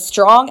 A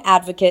strong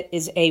advocate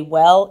is a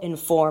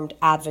well-informed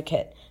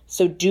advocate,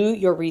 so do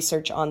your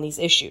research on these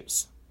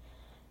issues.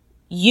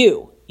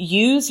 U,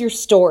 use your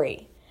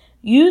story.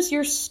 Use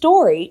your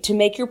story to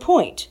make your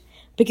point,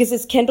 because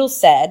as Kendall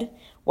said,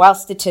 while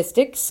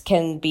statistics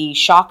can be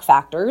shock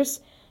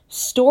factors,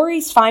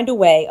 stories find a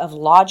way of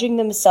lodging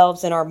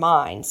themselves in our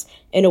minds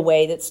in a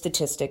way that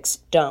statistics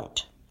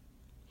don't.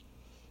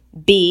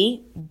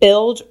 B,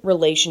 build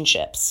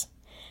relationships.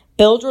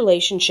 Build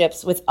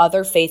relationships with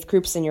other faith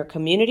groups in your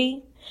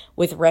community,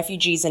 with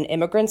refugees and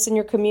immigrants in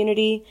your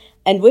community,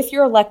 and with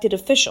your elected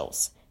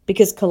officials,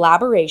 because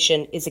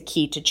collaboration is a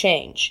key to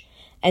change.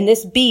 And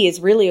this B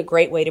is really a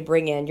great way to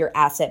bring in your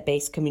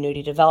asset-based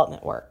community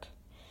development work.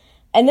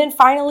 And then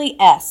finally,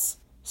 S,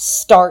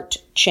 start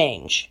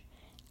change.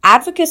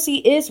 Advocacy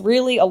is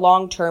really a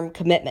long-term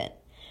commitment.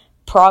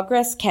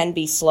 Progress can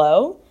be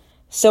slow,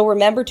 so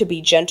remember to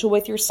be gentle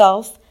with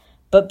yourself,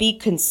 but be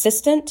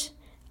consistent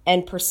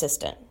and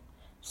persistent.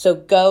 So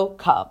go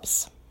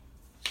Cubs.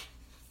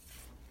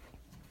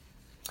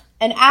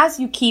 And as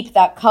you keep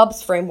that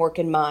Cubs framework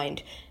in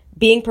mind,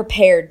 being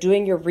prepared,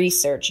 doing your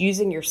research,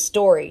 using your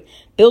story,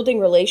 building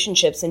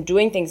relationships, and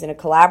doing things in a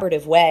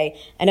collaborative way,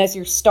 and as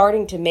you're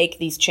starting to make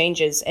these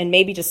changes, and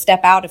maybe to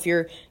step out if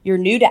you're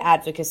new to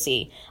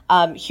advocacy,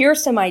 here are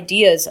some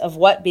ideas of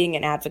what being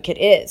an advocate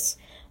is.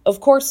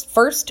 Of course,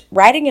 first,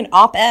 writing an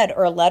op-ed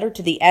or a letter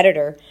to the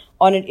editor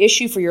on an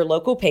issue for your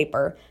local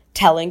paper,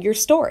 telling your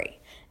story.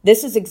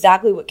 This is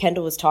exactly what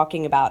Kendall was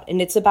talking about,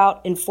 and it's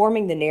about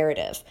informing the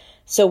narrative.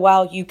 So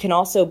while you can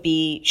also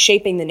be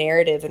shaping the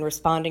narrative and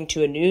responding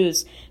to a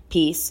news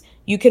piece,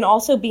 you can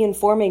also be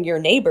informing your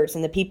neighbors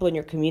and the people in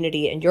your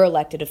community and your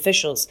elected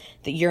officials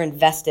that you're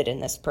invested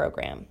in this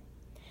program.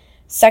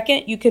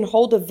 Second, you can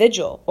hold a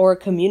vigil or a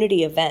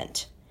community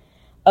event.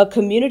 A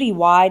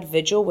community-wide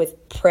vigil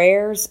with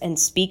prayers and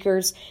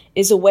speakers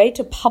is a way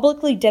to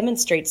publicly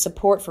demonstrate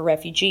support for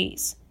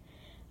refugees.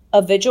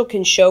 A vigil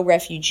can show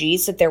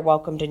refugees that they're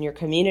welcomed in your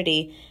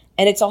community,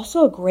 and it's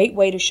also a great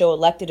way to show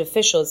elected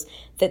officials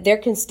that their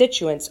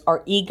constituents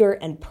are eager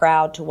and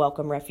proud to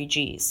welcome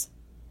refugees.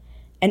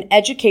 And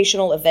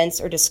educational events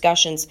or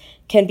discussions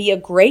can be a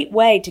great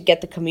way to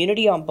get the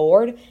community on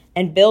board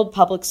and build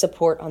public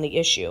support on the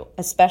issue,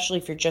 especially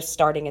if you're just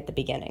starting at the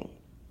beginning.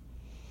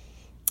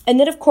 And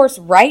then, of course,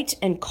 write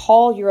and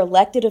call your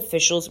elected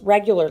officials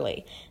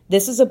regularly.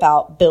 This is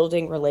about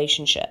building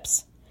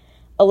relationships.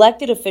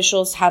 Elected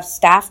officials have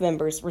staff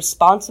members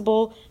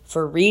responsible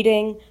for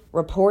reading,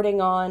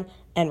 reporting on,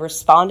 and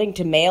responding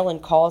to mail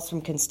and calls from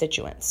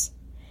constituents.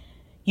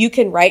 You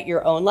can write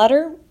your own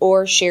letter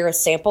or share a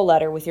sample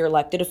letter with your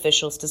elected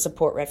officials to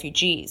support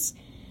refugees.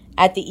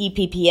 At the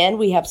EPPN,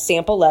 we have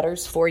sample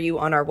letters for you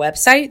on our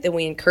website that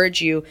we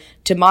encourage you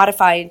to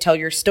modify and tell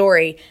your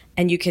story,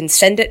 and you can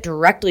send it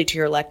directly to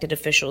your elected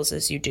officials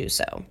as you do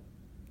so.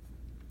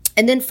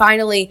 And then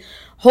finally,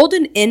 hold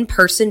an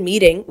in-person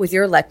meeting with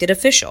your elected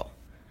official.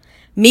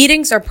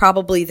 Meetings are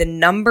probably the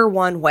number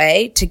one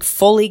way to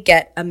fully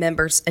get a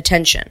member's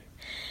attention.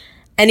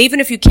 And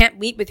even if you can't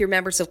meet with your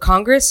members of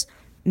Congress,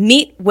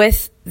 meet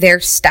with their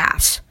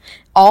staff.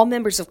 All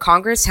members of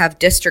Congress have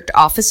district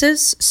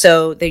offices,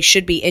 so they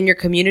should be in your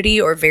community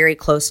or very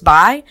close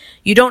by.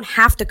 You don't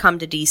have to come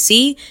to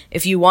DC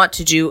if you want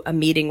to do a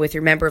meeting with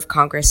your member of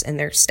Congress and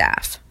their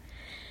staff.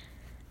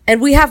 And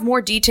we have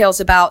more details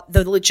about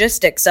the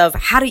logistics of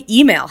how to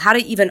email, how to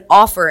even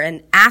offer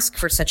and ask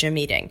for such a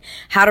meeting,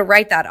 how to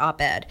write that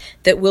op-ed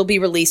that we'll be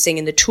releasing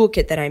in the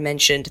toolkit that I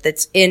mentioned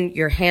that's in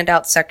your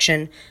handout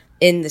section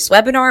in this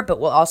webinar, but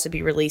we'll also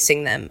be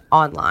releasing them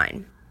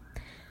online.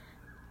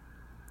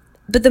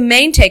 But the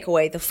main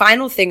takeaway, the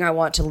final thing I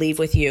want to leave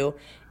with you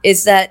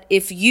is that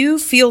if you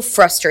feel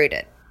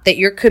frustrated that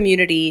your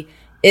community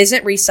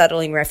isn't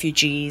resettling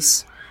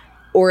refugees,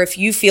 or if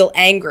you feel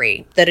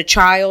angry that a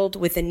child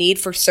with a need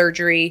for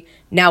surgery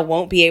now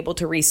won't be able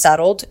to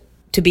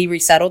be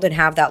resettled and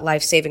have that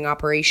life-saving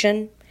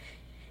operation,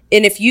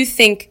 and if you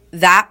think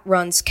that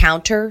runs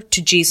counter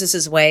to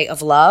Jesus's way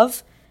of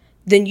love,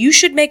 then you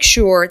should make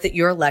sure that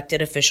your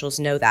elected officials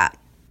know that.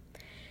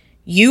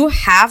 You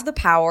have the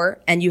power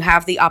and you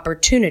have the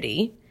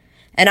opportunity,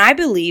 and I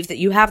believe that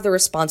you have the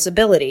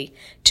responsibility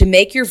to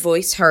make your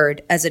voice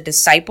heard as a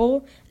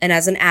disciple and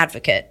as an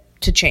advocate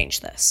to change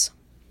this.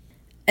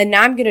 And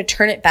now I'm going to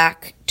turn it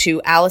back to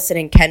Allison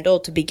and Kendall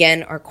to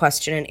begin our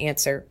question and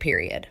answer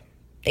period.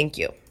 Thank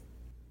you.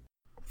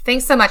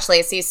 Thanks so much,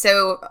 Lacey.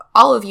 So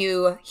all of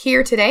you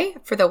here today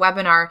for the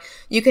webinar,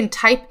 you can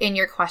type in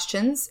your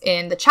questions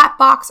in the chat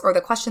box or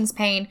the questions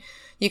pane.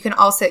 You can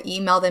also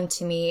email them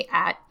to me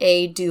at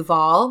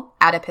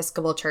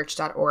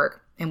aduval@episcopalchurch.org,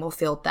 and we'll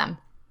field them.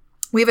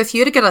 We have a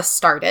few to get us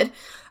started.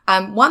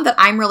 One that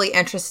I'm really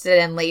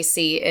interested in,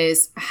 Lacey,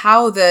 is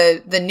how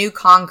the new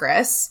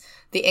Congress,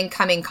 the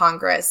incoming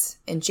Congress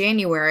in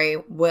January,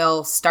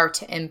 will start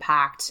to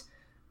impact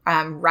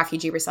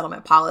refugee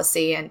resettlement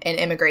policy and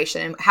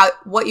immigration, and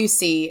what you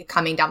see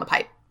coming down the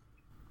pipe.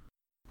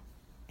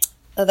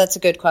 Oh, that's a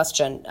good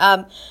question.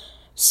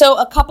 So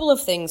a couple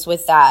of things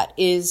with that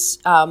is,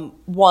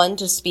 one,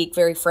 to speak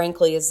very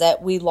frankly, is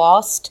that we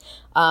lost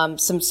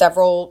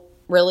several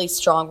really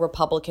strong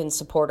Republican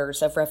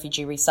supporters of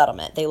refugee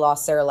resettlement. They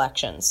lost their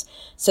elections,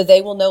 so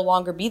they will no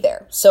longer be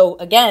there. So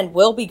again,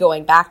 we'll be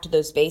going back to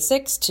those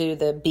basics, to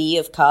the B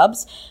of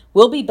Cubs.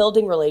 We'll be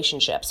building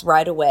relationships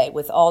right away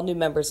with all new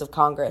members of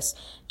Congress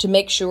to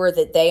make sure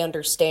that they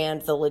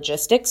understand the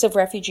logistics of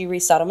refugee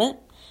resettlement,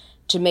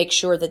 to make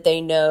sure that they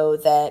know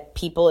that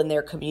people in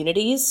their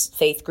communities,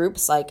 faith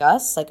groups like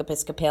us, like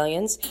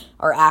Episcopalians,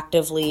 are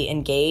actively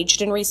engaged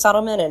in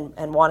resettlement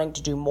and wanting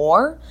to do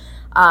more.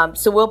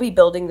 So we'll be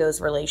building those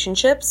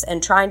relationships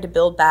and trying to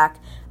build back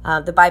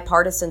the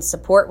bipartisan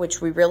support, which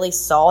we really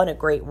saw in a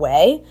great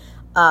way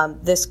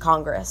this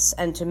Congress,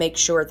 and to make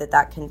sure that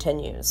that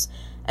continues.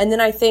 And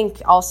then I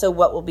think also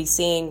what we'll be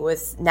seeing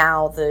with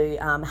now the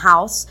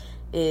House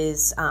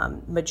is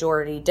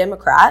majority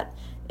Democrat,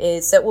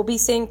 is that we'll be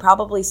seeing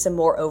probably some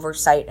more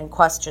oversight and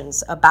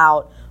questions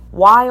about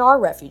why are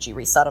refugee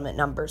resettlement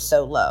numbers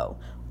so low?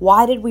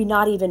 Why did we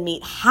not even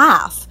meet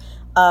half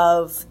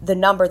of the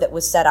number that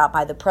was set out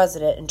by the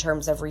president in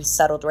terms of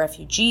resettled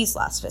refugees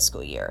last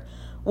fiscal year?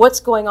 What's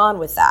going on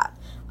with that?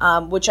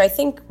 Which I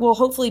think will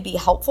hopefully be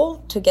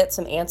helpful to get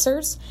some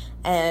answers,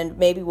 and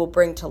maybe will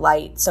bring to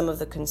light some of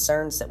the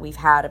concerns that we've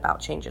had about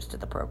changes to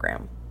the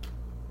program.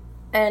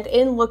 And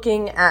in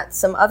looking at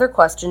some other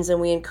questions,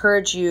 and we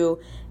encourage you,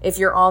 if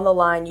you're on the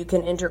line, you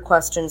can enter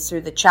questions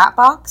through the chat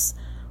box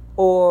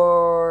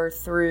or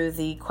through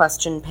the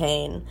question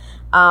pane.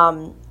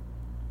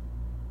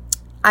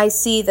 I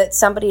see that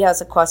somebody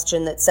has a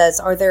question that says,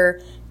 are there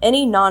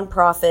any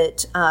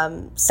nonprofit,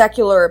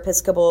 secular,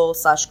 Episcopal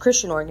 /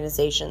 Christian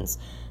organizations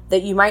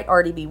that you might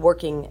already be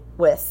working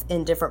with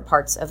in different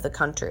parts of the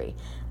country?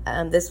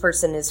 This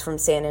person is from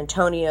San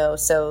Antonio,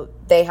 so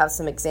they have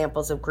some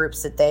examples of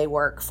groups that they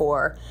work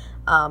for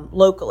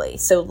locally.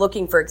 So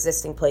looking for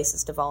existing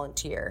places to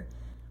volunteer.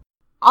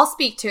 I'll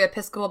speak to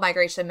Episcopal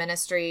Migration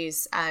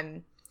Ministries,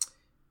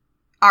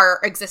 our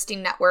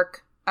existing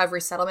network of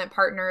resettlement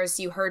partners.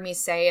 You heard me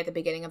say at the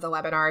beginning of the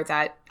webinar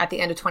that at the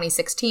end of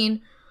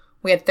 2016,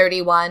 we had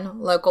 31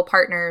 local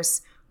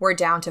partners. We're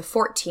down to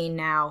 14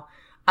 now.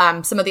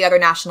 Some of the other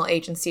national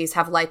agencies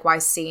have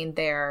likewise seen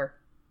their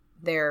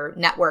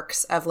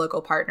networks of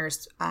local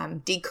partners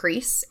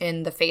decrease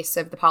in the face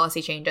of the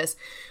policy changes.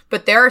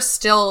 But there are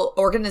still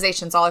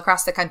organizations all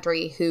across the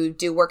country who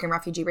do work in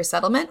refugee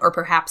resettlement, or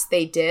perhaps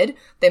they did.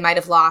 They might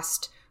have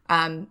lost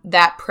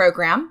that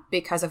program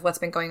because of what's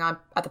been going on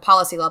at the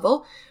policy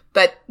level.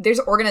 But there's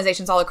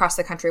organizations all across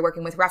the country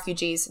working with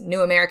refugees,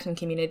 new American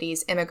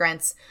communities,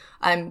 immigrants.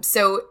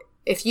 So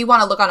if you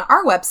want to look on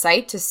our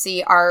website to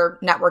see our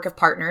network of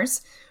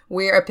partners,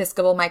 we're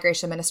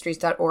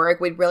episcopalmigrationministries.org.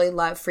 We'd really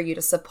love for you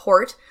to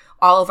support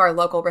all of our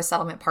local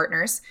resettlement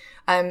partners.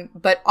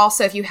 But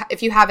also, if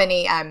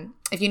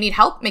you need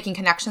help making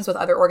connections with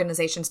other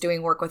organizations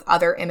doing work with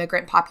other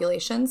immigrant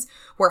populations,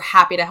 we're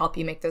happy to help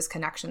you make those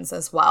connections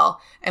as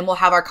well. And we'll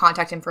have our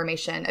contact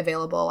information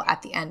available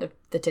at the end of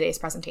today's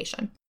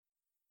presentation.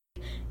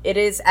 It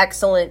is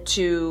excellent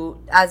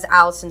to, as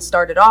Allison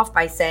started off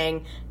by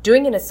saying,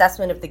 doing an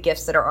assessment of the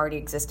gifts that are already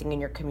existing in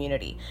your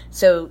community.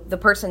 So the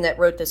person that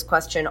wrote this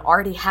question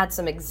already had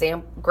some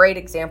great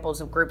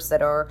examples of groups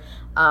that are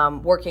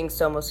working,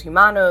 Somos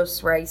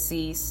Humanos,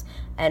 Raices,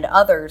 and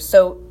others.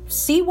 So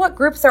see what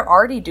groups are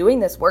already doing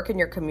this work in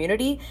your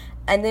community,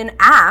 and then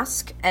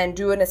ask and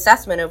do an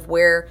assessment of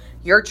where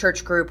your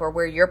church group or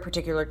where your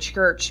particular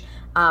church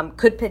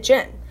could pitch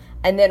in.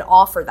 And then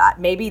offer that.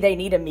 Maybe they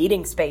need a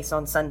meeting space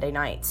on Sunday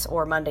nights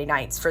or Monday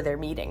nights for their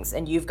meetings,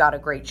 and you've got a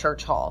great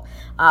church hall.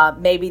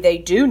 Maybe they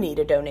do need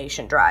a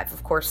donation drive.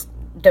 Of course,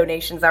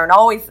 donations aren't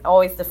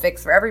always the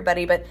fix for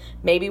everybody, but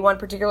maybe one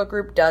particular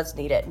group does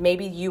need it.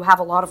 Maybe you have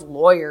a lot of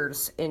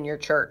lawyers in your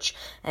church,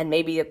 and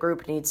maybe a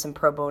group needs some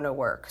pro bono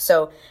work.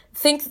 So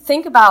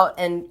think about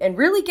and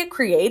really get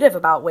creative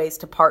about ways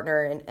to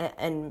partner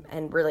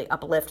and really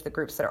uplift the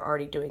groups that are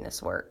already doing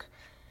this work.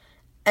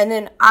 And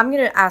then I'm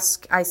going to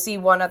ask, I see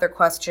one other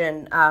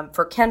question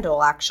for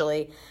Kendall,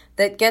 actually,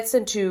 that gets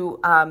into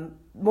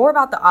more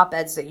about the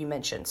op-eds that you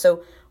mentioned.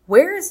 So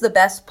where is the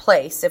best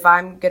place if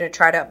I'm going to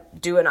try to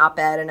do an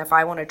op-ed, and if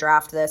I want to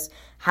draft this,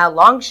 how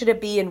long should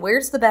it be, and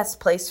where's the best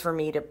place for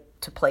me to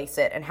place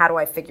it, and how do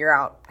I figure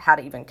out how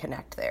to even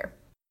connect there?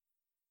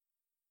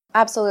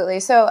 Absolutely.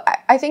 So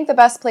I think the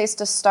best place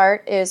to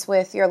start is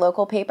with your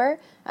local paper.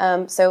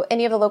 So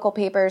any of the local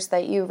papers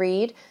that you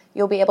read,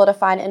 you'll be able to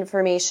find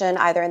information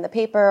either in the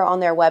paper or on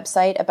their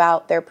website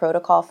about their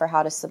protocol for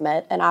how to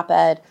submit an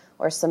op-ed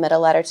or submit a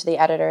letter to the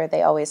editor.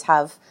 They always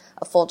have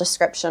a full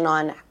description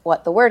on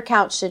what the word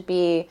count should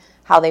be,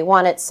 how they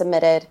want it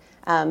submitted.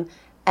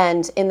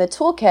 And in the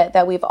toolkit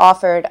that we've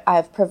offered,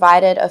 I've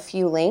provided a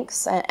few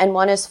links, and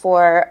one is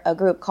for a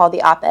group called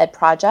the Op-Ed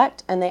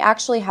Project, and they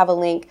actually have a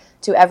link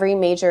to every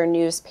major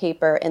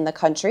newspaper in the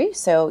country,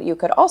 so you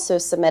could also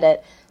submit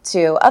it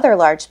to other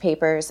large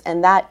papers,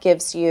 and that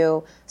gives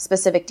you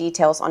specific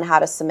details on how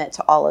to submit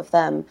to all of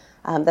them.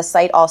 The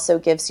site also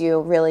gives you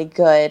really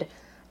good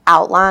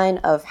outline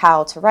of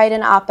how to write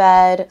an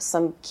op-ed,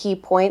 some key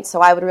points. So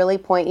I would really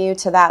point you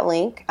to that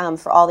link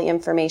for all the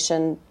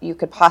information you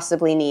could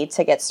possibly need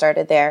to get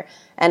started there.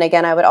 And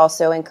again, I would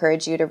also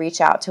encourage you to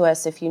reach out to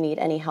us if you need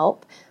any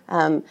help.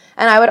 And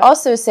I would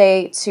also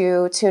say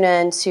to tune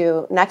in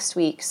to next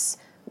week's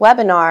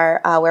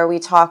webinar where we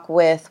talk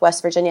with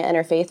West Virginia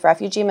Interfaith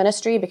Refugee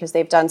Ministry, because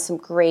they've done some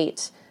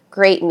great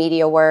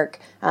media work.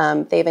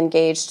 They've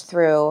engaged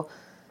through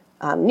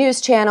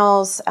news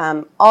channels,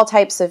 all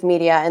types of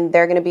media, and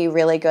they're going to be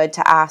really good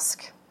to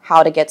ask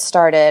how to get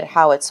started,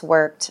 how it's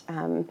worked,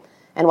 and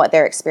what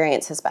their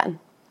experience has been.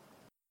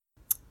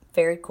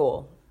 Very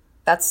cool.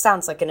 That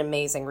sounds like an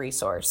amazing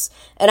resource.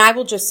 And I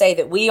will just say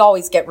that we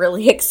always get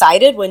really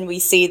excited when we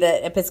see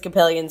that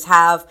Episcopalians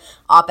have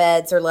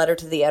op-eds or letter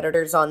to the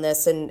editors on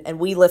this, and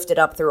we lift it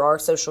up through our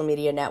social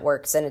media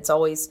networks, and it's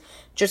always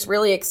just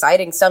really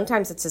exciting.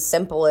 Sometimes it's as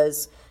simple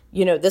as,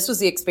 this was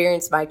the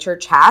experience my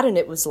church had, and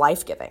it was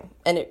life-giving,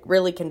 and it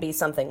really can be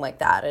something like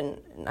that,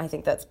 and I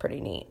think that's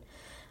pretty neat.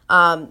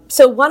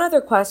 So one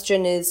other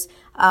question is,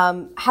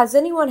 has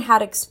anyone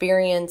had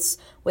experience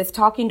with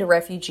talking to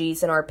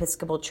refugees in our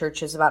Episcopal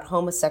churches about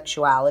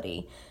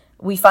homosexuality?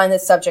 We find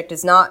this subject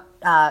is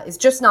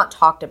just not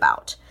talked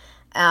about.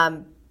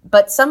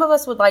 But some of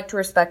us would like to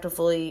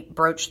respectfully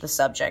broach the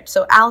subject.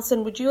 So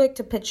Allison, would you like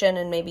to pitch in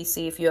and maybe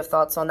see if you have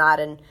thoughts on that?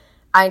 And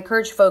I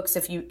encourage folks,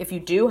 if you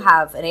do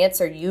have an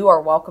answer, you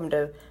are welcome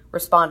to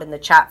respond in the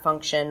chat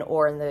function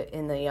or in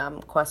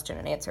the question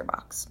and answer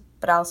box.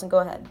 But Allison, go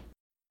ahead.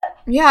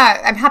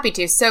 Yeah, I'm happy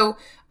to. So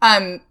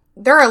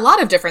there are a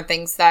lot of different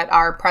things that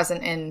are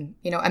present in,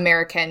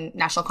 American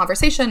national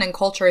conversation and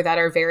culture that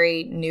are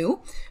very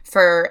new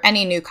for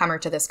any newcomer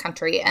to this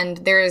country. And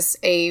there's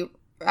an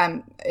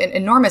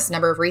enormous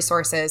number of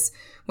resources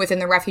within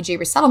the refugee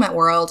resettlement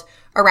world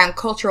around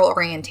cultural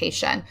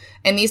orientation.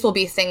 And these will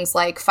be things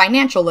like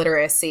financial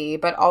literacy,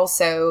 but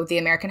also the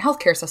American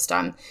healthcare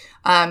system.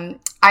 I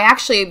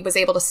actually was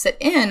able to sit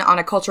in on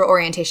a cultural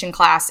orientation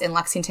class in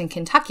Lexington,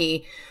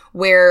 Kentucky,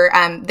 where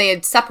they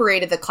had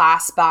separated the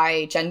class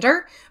by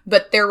gender,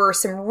 but there were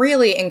some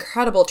really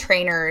incredible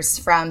trainers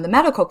from the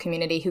medical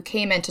community who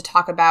came in to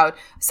talk about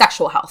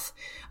sexual health.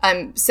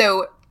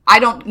 So I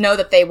don't know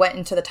that they went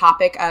into the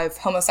topic of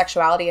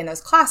homosexuality in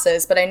those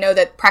classes, but I know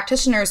that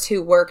practitioners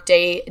who work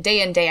day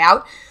in, day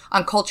out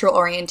on cultural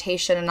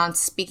orientation and on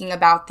speaking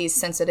about these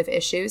sensitive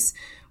issues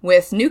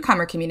with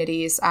newcomer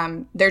communities,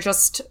 they're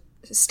just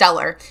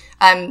stellar.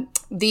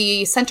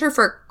 The Center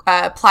for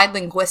Applied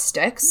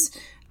Linguistics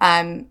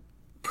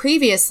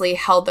previously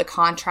held the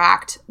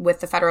contract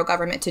with the federal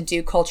government to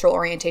do cultural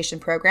orientation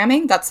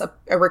programming. That's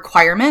a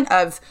requirement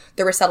of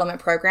the resettlement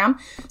program.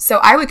 So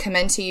I would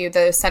commend to you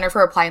the Center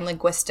for Applied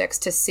Linguistics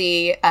to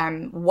see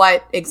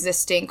what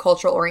existing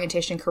cultural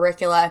orientation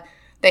curricula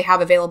they have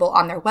available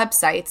on their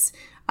websites.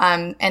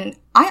 And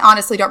I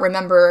honestly don't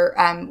remember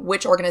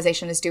which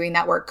organization is doing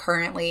that work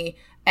currently.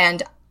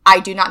 And I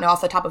do not know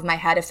off the top of my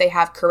head if they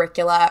have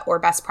curricula or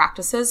best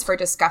practices for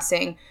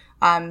discussing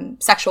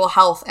sexual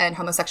health and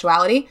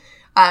homosexuality.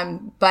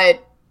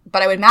 But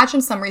I would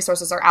imagine some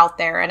resources are out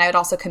there. And I would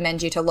also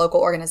commend you to local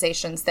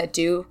organizations that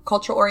do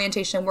cultural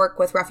orientation work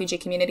with refugee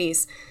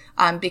communities,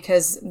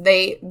 because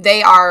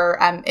they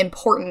are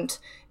important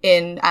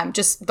in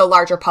just the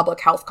larger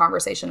public health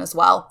conversation as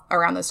well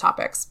around those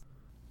topics.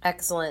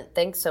 Excellent.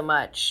 Thanks so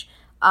much.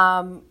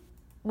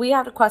 We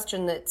have a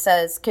question that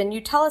says, can you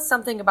tell us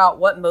something about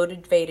what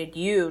motivated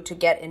you to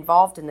get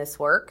involved in this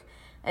work?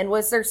 And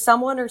was there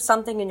someone or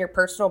something in your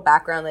personal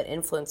background that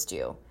influenced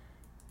you?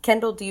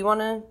 Kendall, do you want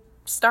to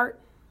start?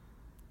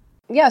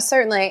 Yeah,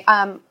 certainly.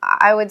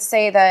 I would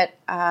say that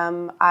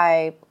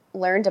I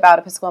learned about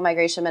Episcopal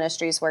Migration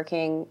Ministries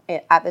working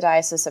at the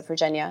Diocese of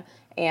Virginia,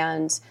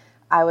 and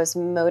I was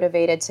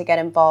motivated to get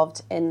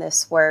involved in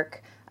this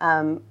work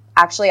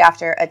actually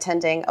after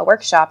attending a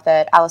workshop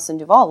that Allison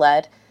Duvall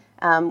led,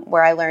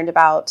 where I learned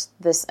about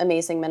this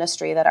amazing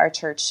ministry that our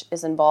church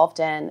is involved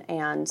in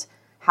and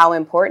how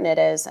important it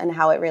is and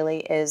how it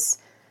really is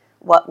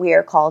what we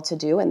are called to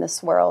do in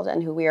this world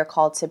and who we are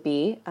called to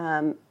be.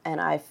 And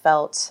I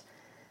felt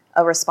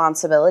a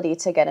responsibility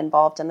to get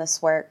involved in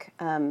this work.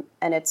 And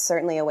it's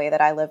certainly a way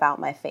that I live out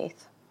my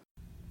faith.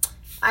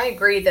 I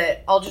agree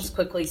that I'll just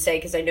quickly say,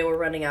 because I know we're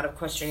running out of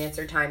question and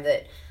answer time,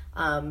 that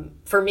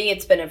for me,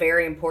 it's been a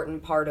very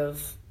important part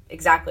of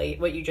exactly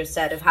what you just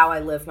said, of how I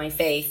live my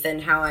faith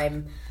and how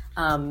I'm,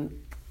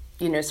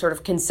 sort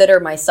of consider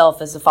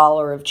myself as a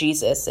follower of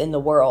Jesus in the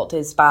world,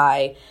 is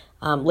by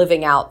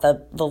living out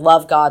the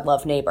love God,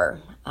 love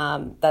neighbor.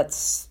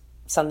 That's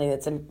something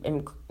that's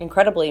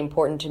incredibly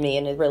important to me,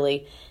 and it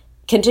really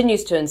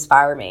continues to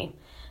inspire me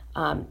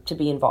to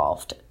be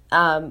involved.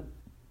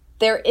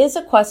 There is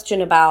a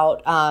question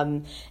about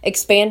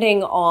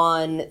expanding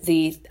on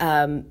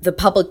the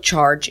public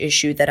charge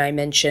issue that I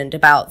mentioned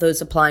about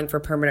those applying for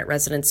permanent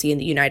residency in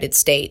the United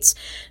States.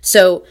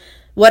 So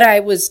what I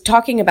was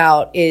talking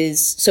about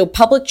is, so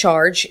public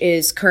charge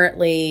is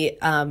currently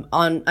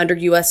under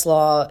U.S.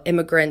 law,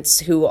 immigrants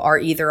who are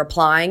either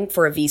applying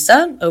for a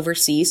visa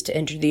overseas to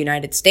enter the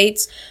United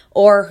States,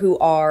 or who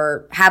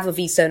have a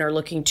visa and are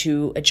looking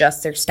to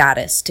adjust their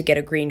status to get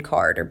a green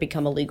card or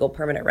become a legal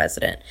permanent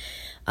resident.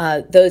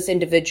 Those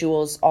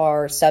individuals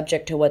are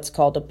subject to what's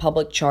called a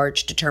public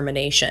charge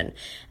determination.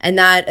 And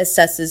that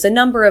assesses a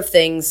number of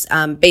things,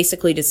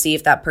 basically to see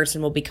if that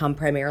person will become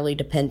primarily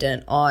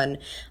dependent on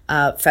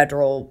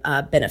federal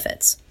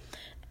benefits.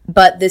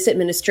 But this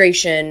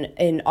administration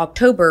in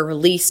October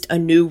released a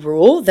new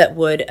rule that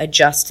would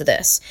adjust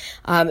this.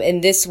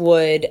 And this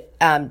would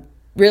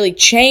really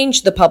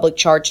change the public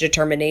charge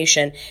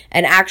determination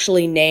and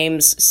actually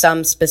names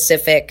some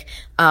specific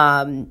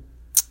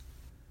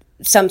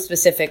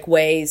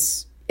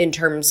ways in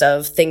terms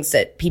of things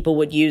that people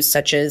would use,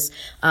 such as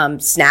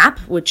SNAP,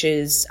 which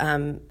is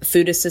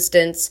food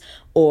assistance,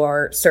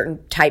 or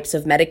certain types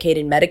of Medicaid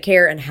and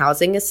Medicare and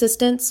housing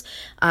assistance,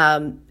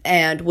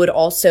 and would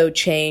also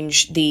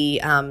change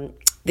the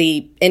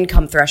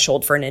income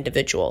threshold for an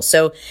individual.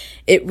 So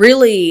it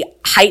really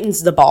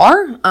heightens the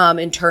bar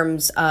in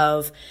terms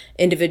of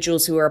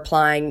individuals who are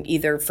applying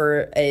either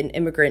for an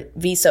immigrant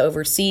visa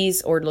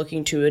overseas or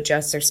looking to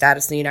adjust their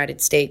status in the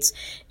United States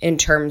in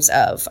terms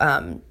of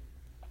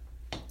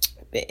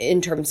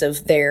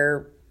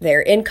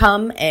their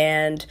income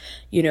and,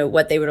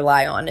 what they would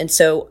rely on. And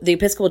so the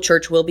Episcopal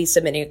Church will be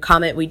submitting a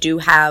comment. We do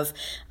have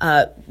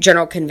a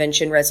General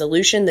Convention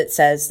resolution that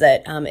says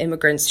that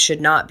immigrants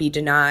should not be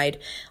denied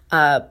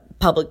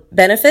public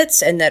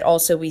benefits, and that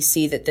also we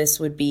see that this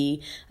would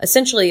be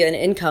essentially an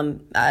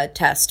income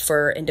test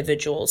for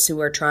individuals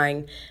who are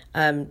trying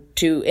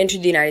to enter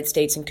the United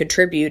States and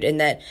contribute, and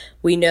that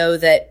we know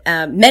that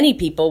many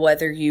people,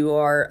 whether you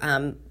are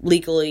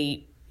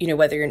legally,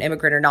 whether you're an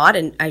immigrant or not,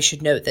 and I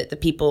should note that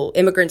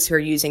immigrants who are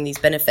using these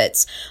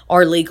benefits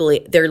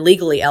they're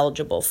legally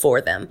eligible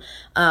for them.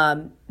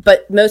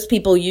 But most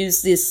people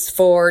use this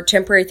for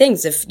temporary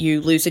things. If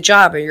you lose a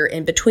job or you're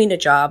in between a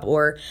job,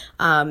 or,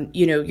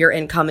 your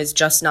income is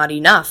just not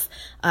enough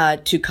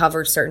to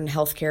cover certain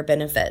healthcare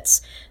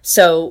benefits.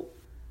 So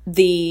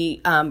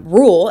the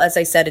rule, as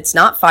I said, it's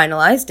not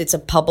finalized. It's a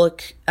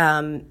public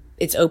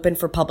it's open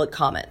for public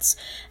comments.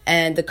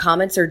 And the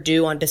comments are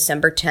due on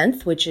December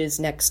 10th, which is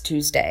next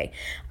Tuesday.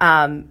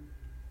 And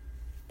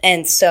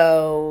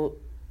so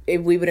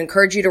we would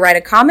encourage you to write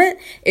a comment.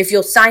 If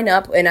you'll sign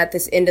up, and at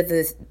the end of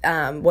the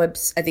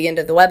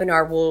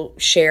webinar, we'll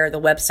share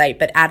the website,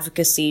 but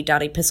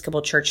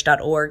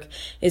advocacy.episcopalchurch.org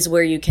is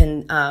where you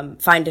can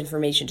find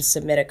information to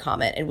submit a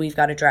comment. And we've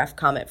got a draft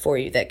comment for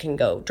you that can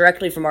go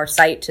directly from our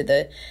site to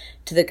the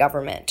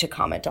government to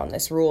comment on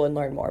this rule and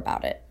learn more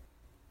about it.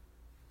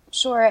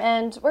 Sure,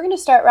 and we're going to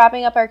start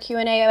wrapping up our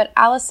Q&A, but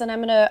Allison,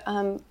 I'm going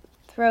to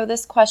throw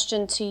this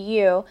question to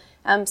you.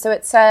 So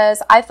it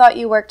says, I thought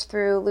you worked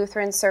through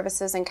Lutheran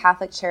Services and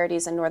Catholic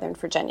Charities in Northern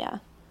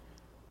Virginia.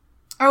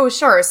 Oh,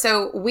 sure.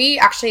 So we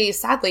actually,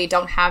 sadly,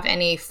 don't have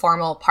any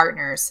formal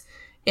partners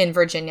in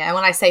Virginia. And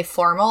when I say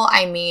formal,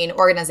 I mean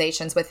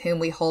organizations with whom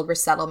we hold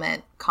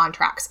resettlement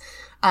contracts.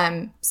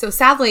 So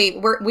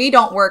sadly, we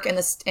don't work in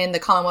the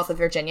Commonwealth of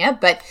Virginia,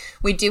 but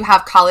we do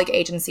have colleague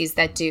agencies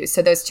that do.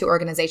 So those two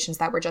organizations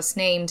that were just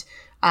named,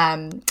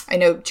 I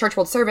know Church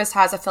World Service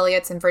has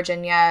affiliates in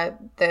Virginia,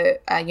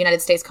 the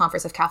United States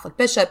Conference of Catholic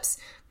Bishops,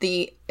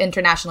 the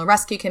International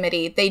Rescue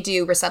Committee, they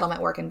do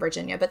resettlement work in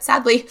Virginia. But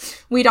sadly,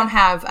 we don't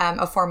have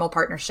a formal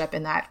partnership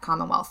in that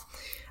Commonwealth.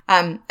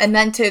 And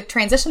then to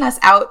transition us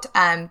out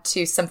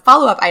to some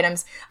follow-up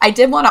items, I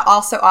did want to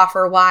also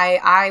offer why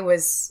I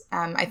was,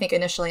 I think,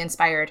 initially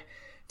inspired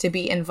to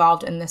be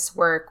involved in this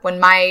work.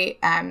 When I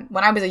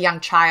was a young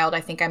child, I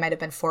think I might have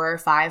been 4 or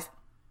 5,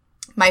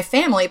 my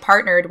family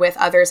partnered with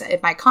others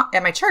at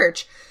my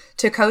church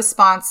to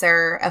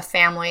co-sponsor a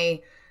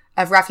family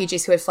of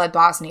refugees who had fled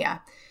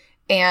Bosnia.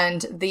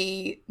 And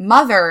the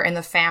mother in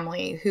the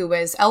family, who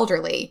was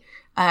elderly,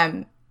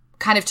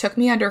 kind of took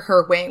me under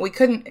her wing.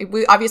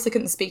 We obviously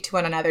couldn't speak to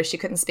one another. She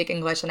couldn't speak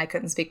English and I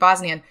couldn't speak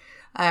Bosnian.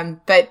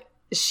 But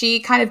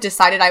she kind of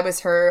decided I was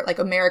her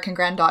American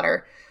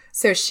granddaughter.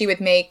 So she would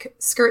make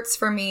skirts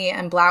for me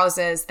and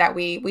blouses that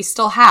we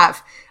still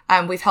have.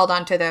 We've held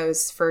on to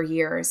those for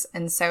years.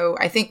 And so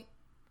I think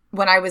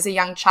when I was a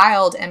young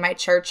child and my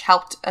church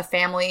helped a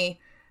family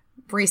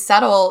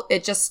resettle,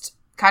 it just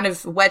kind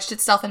of wedged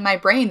itself in my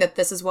brain that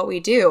this is what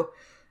we do.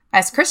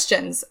 As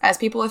Christians, as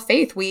people of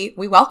faith, we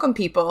welcome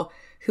people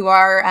who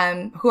are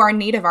in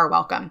need of our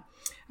welcome.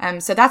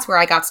 So that's where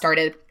I got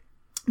started.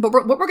 But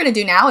what we're going to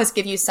do now is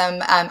give you some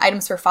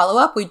items for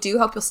follow-up. We do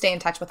hope you'll stay in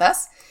touch with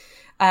us.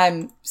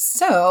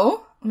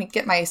 So let me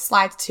get my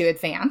slides to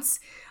advance.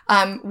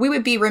 We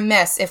would be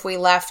remiss if we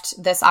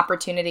left this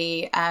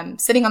opportunity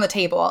sitting on the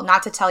table,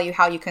 not to tell you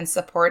how you can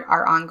support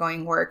our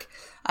ongoing work.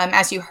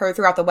 As you heard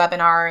throughout the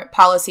webinar,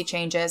 policy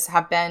changes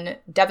have been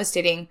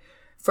devastating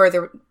for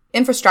the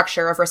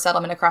infrastructure of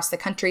resettlement across the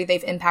country.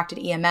 They've impacted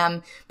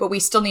EMM, but we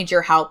still need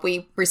your help.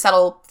 We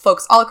resettle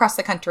folks all across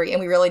the country, and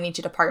we really need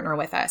you to partner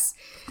with us.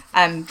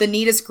 The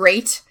need is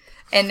great,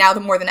 and now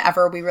more than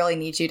ever, we really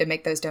need you to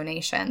make those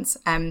donations.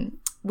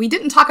 We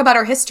didn't talk about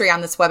our history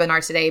on this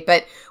webinar today,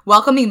 but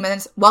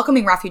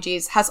welcoming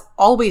refugees has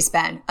always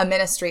been a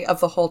ministry of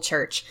the whole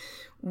church.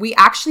 We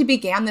actually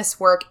began this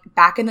work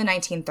back in the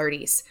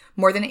 1930s,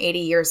 more than 80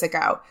 years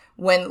ago,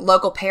 when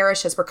local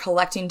parishes were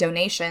collecting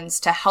donations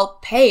to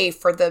help pay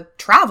for the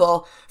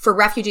travel for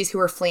refugees who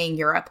were fleeing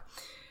Europe.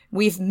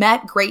 We've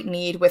met great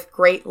need with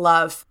great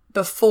love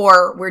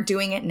before. We're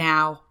doing it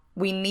now.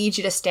 We need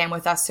you to stand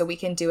with us so we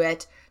can do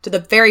it to the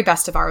very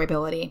best of our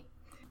ability.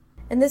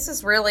 And this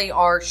is really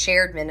our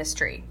shared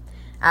ministry.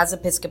 as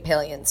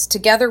Episcopalians.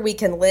 Together we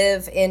can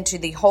live into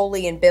the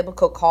holy and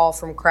biblical call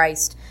from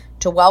Christ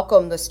to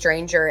welcome the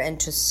stranger and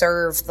to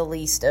serve the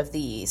least of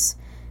these.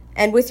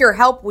 And with your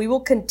help, we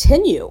will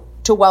continue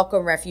to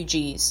welcome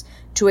refugees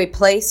to a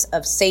place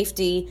of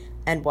safety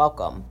and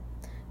welcome.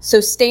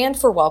 So stand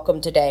for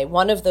welcome today.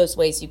 One of those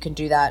ways you can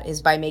do that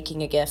is by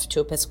making a gift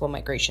to Episcopal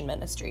Migration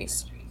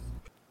Ministries.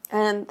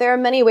 And there are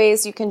many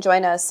ways you can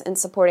join us in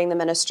supporting the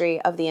ministry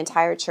of the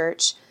entire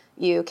church.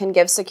 You can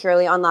give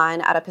securely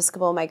online at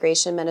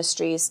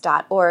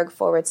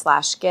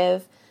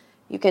episcopalmigrationministries.org/give.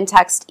 You can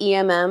text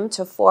EMM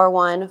to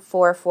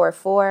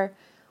 41444,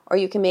 or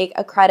you can make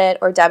a credit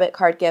or debit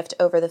card gift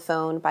over the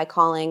phone by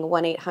calling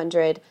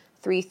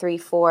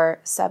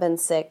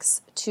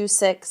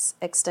 1-800-334-7626,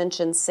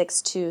 extension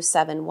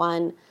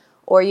 6271,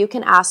 or you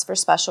can ask for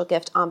special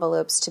gift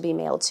envelopes to be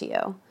mailed to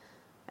you.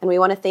 And we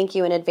want to thank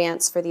you in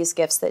advance for these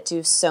gifts that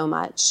do so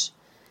much.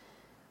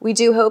 We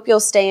do hope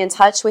you'll stay in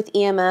touch with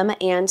EMM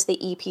and the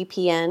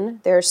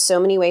EPPN. There are so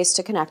many ways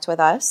to connect with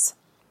us.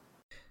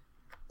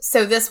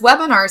 So this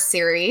webinar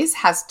series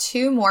has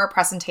 2 more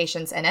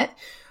presentations in it.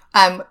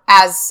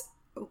 As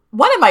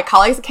one of my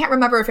colleagues, I can't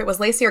remember if it was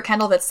Lacey or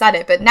Kendall that said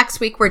it, but next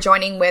week we're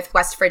joining with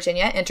West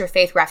Virginia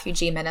Interfaith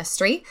Refugee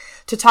Ministry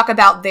to talk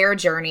about their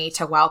journey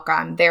to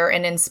welcome. They're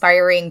an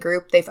inspiring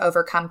group. They've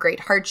overcome great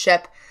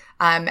hardship.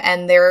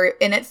 And they're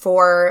in it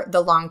for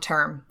the long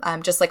term.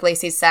 Just like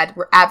Lacey said,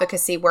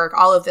 advocacy work,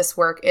 all of this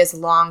work is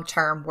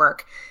long-term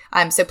work.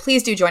 So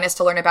please do join us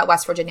to learn about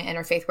West Virginia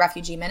Interfaith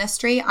Refugee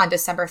Ministry on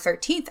December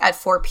 13th at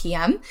 4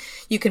 p.m.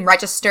 You can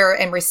register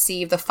and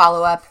receive the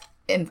follow-up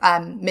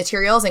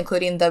materials,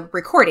 including the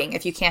recording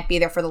if you can't be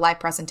there for the live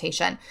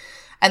presentation.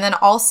 And then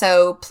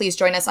also, please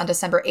join us on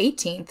December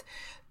 18th,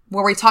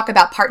 where we talk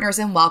about Partners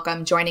in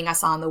Welcome joining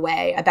us on the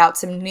way, about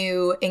some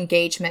new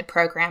engagement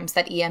programs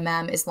that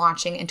EMM is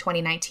launching in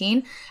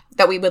 2019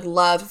 that we would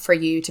love for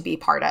you to be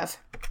part of.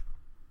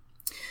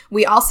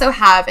 We also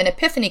have an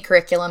Epiphany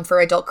curriculum for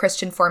adult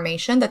Christian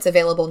formation that's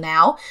available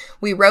now.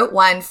 We wrote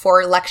one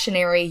for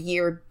lectionary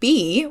year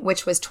B,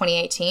 which was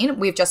 2018.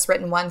 We've just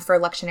written one for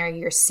lectionary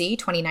year C,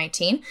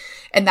 2019,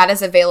 and that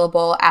is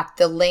available at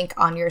the link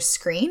on your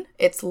screen.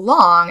 It's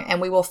long,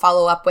 and we will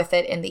follow up with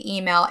it in the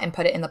email and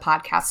put it in the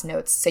podcast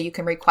notes so you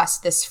can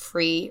request this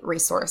free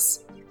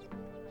resource.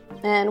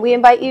 And we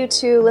invite you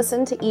to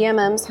listen to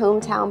EMM's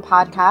Hometown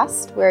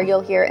podcast, where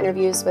you'll hear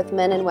interviews with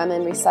men and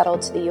women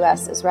resettled to the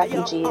U.S. as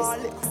refugees,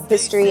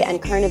 history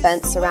and current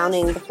events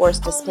surrounding the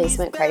forced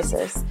displacement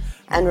crisis,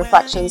 and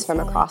reflections from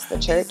across the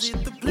church.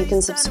 You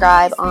can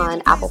subscribe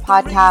on Apple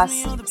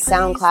Podcasts,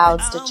 SoundCloud,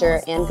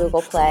 Stitcher, and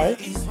Google Play.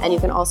 And you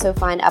can also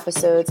find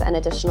episodes and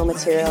additional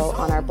material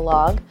on our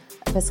blog,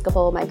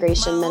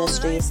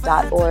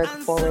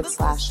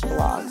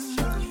 episcopalmigrationministries.org/blog.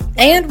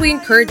 And we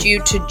encourage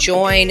you to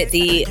join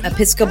the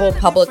Episcopal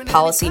Public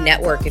Policy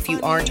Network if you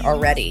aren't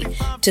already,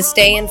 to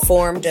stay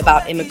informed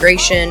about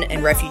immigration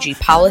and refugee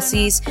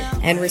policies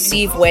and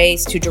receive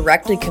ways to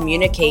directly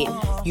communicate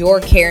your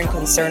care and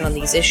concern on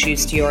these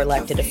issues to your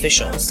elected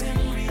officials.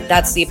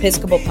 That's the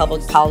Episcopal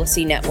Public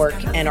Policy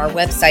Network, and our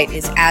website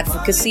is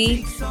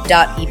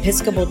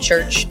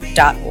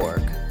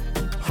advocacy.episcopalchurch.org.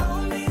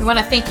 We want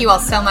to thank you all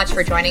so much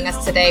for joining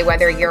us today,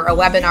 whether you're a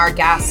webinar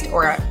guest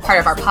or a part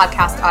of our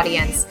podcast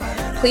audience.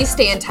 Please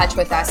stay in touch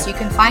with us. You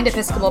can find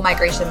Episcopal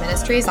Migration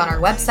Ministries on our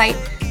website,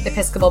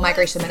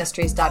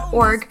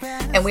 episcopalmigrationministries.org,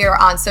 and we are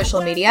on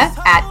social media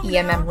at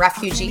EMM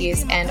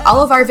Refugees, and all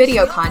of our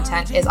video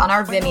content is on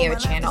our Vimeo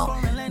channel,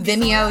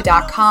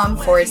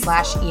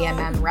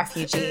 vimeo.com/EMM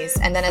Refugees.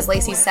 And then, as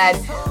Lacey said,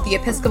 the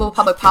Episcopal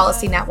Public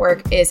Policy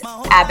Network is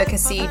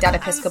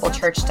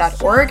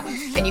advocacy.episcopalchurch.org,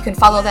 and you can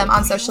follow them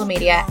on social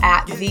media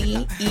at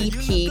the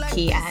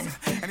EPPN.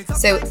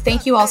 So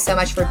thank you all so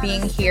much for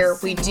being here.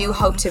 We do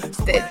hope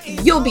that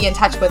you'll be in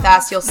touch with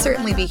us. You'll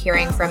certainly be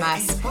hearing from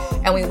us,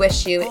 and we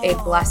wish you a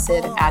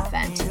blessed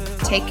Advent.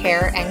 Take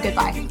care and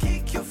goodbye.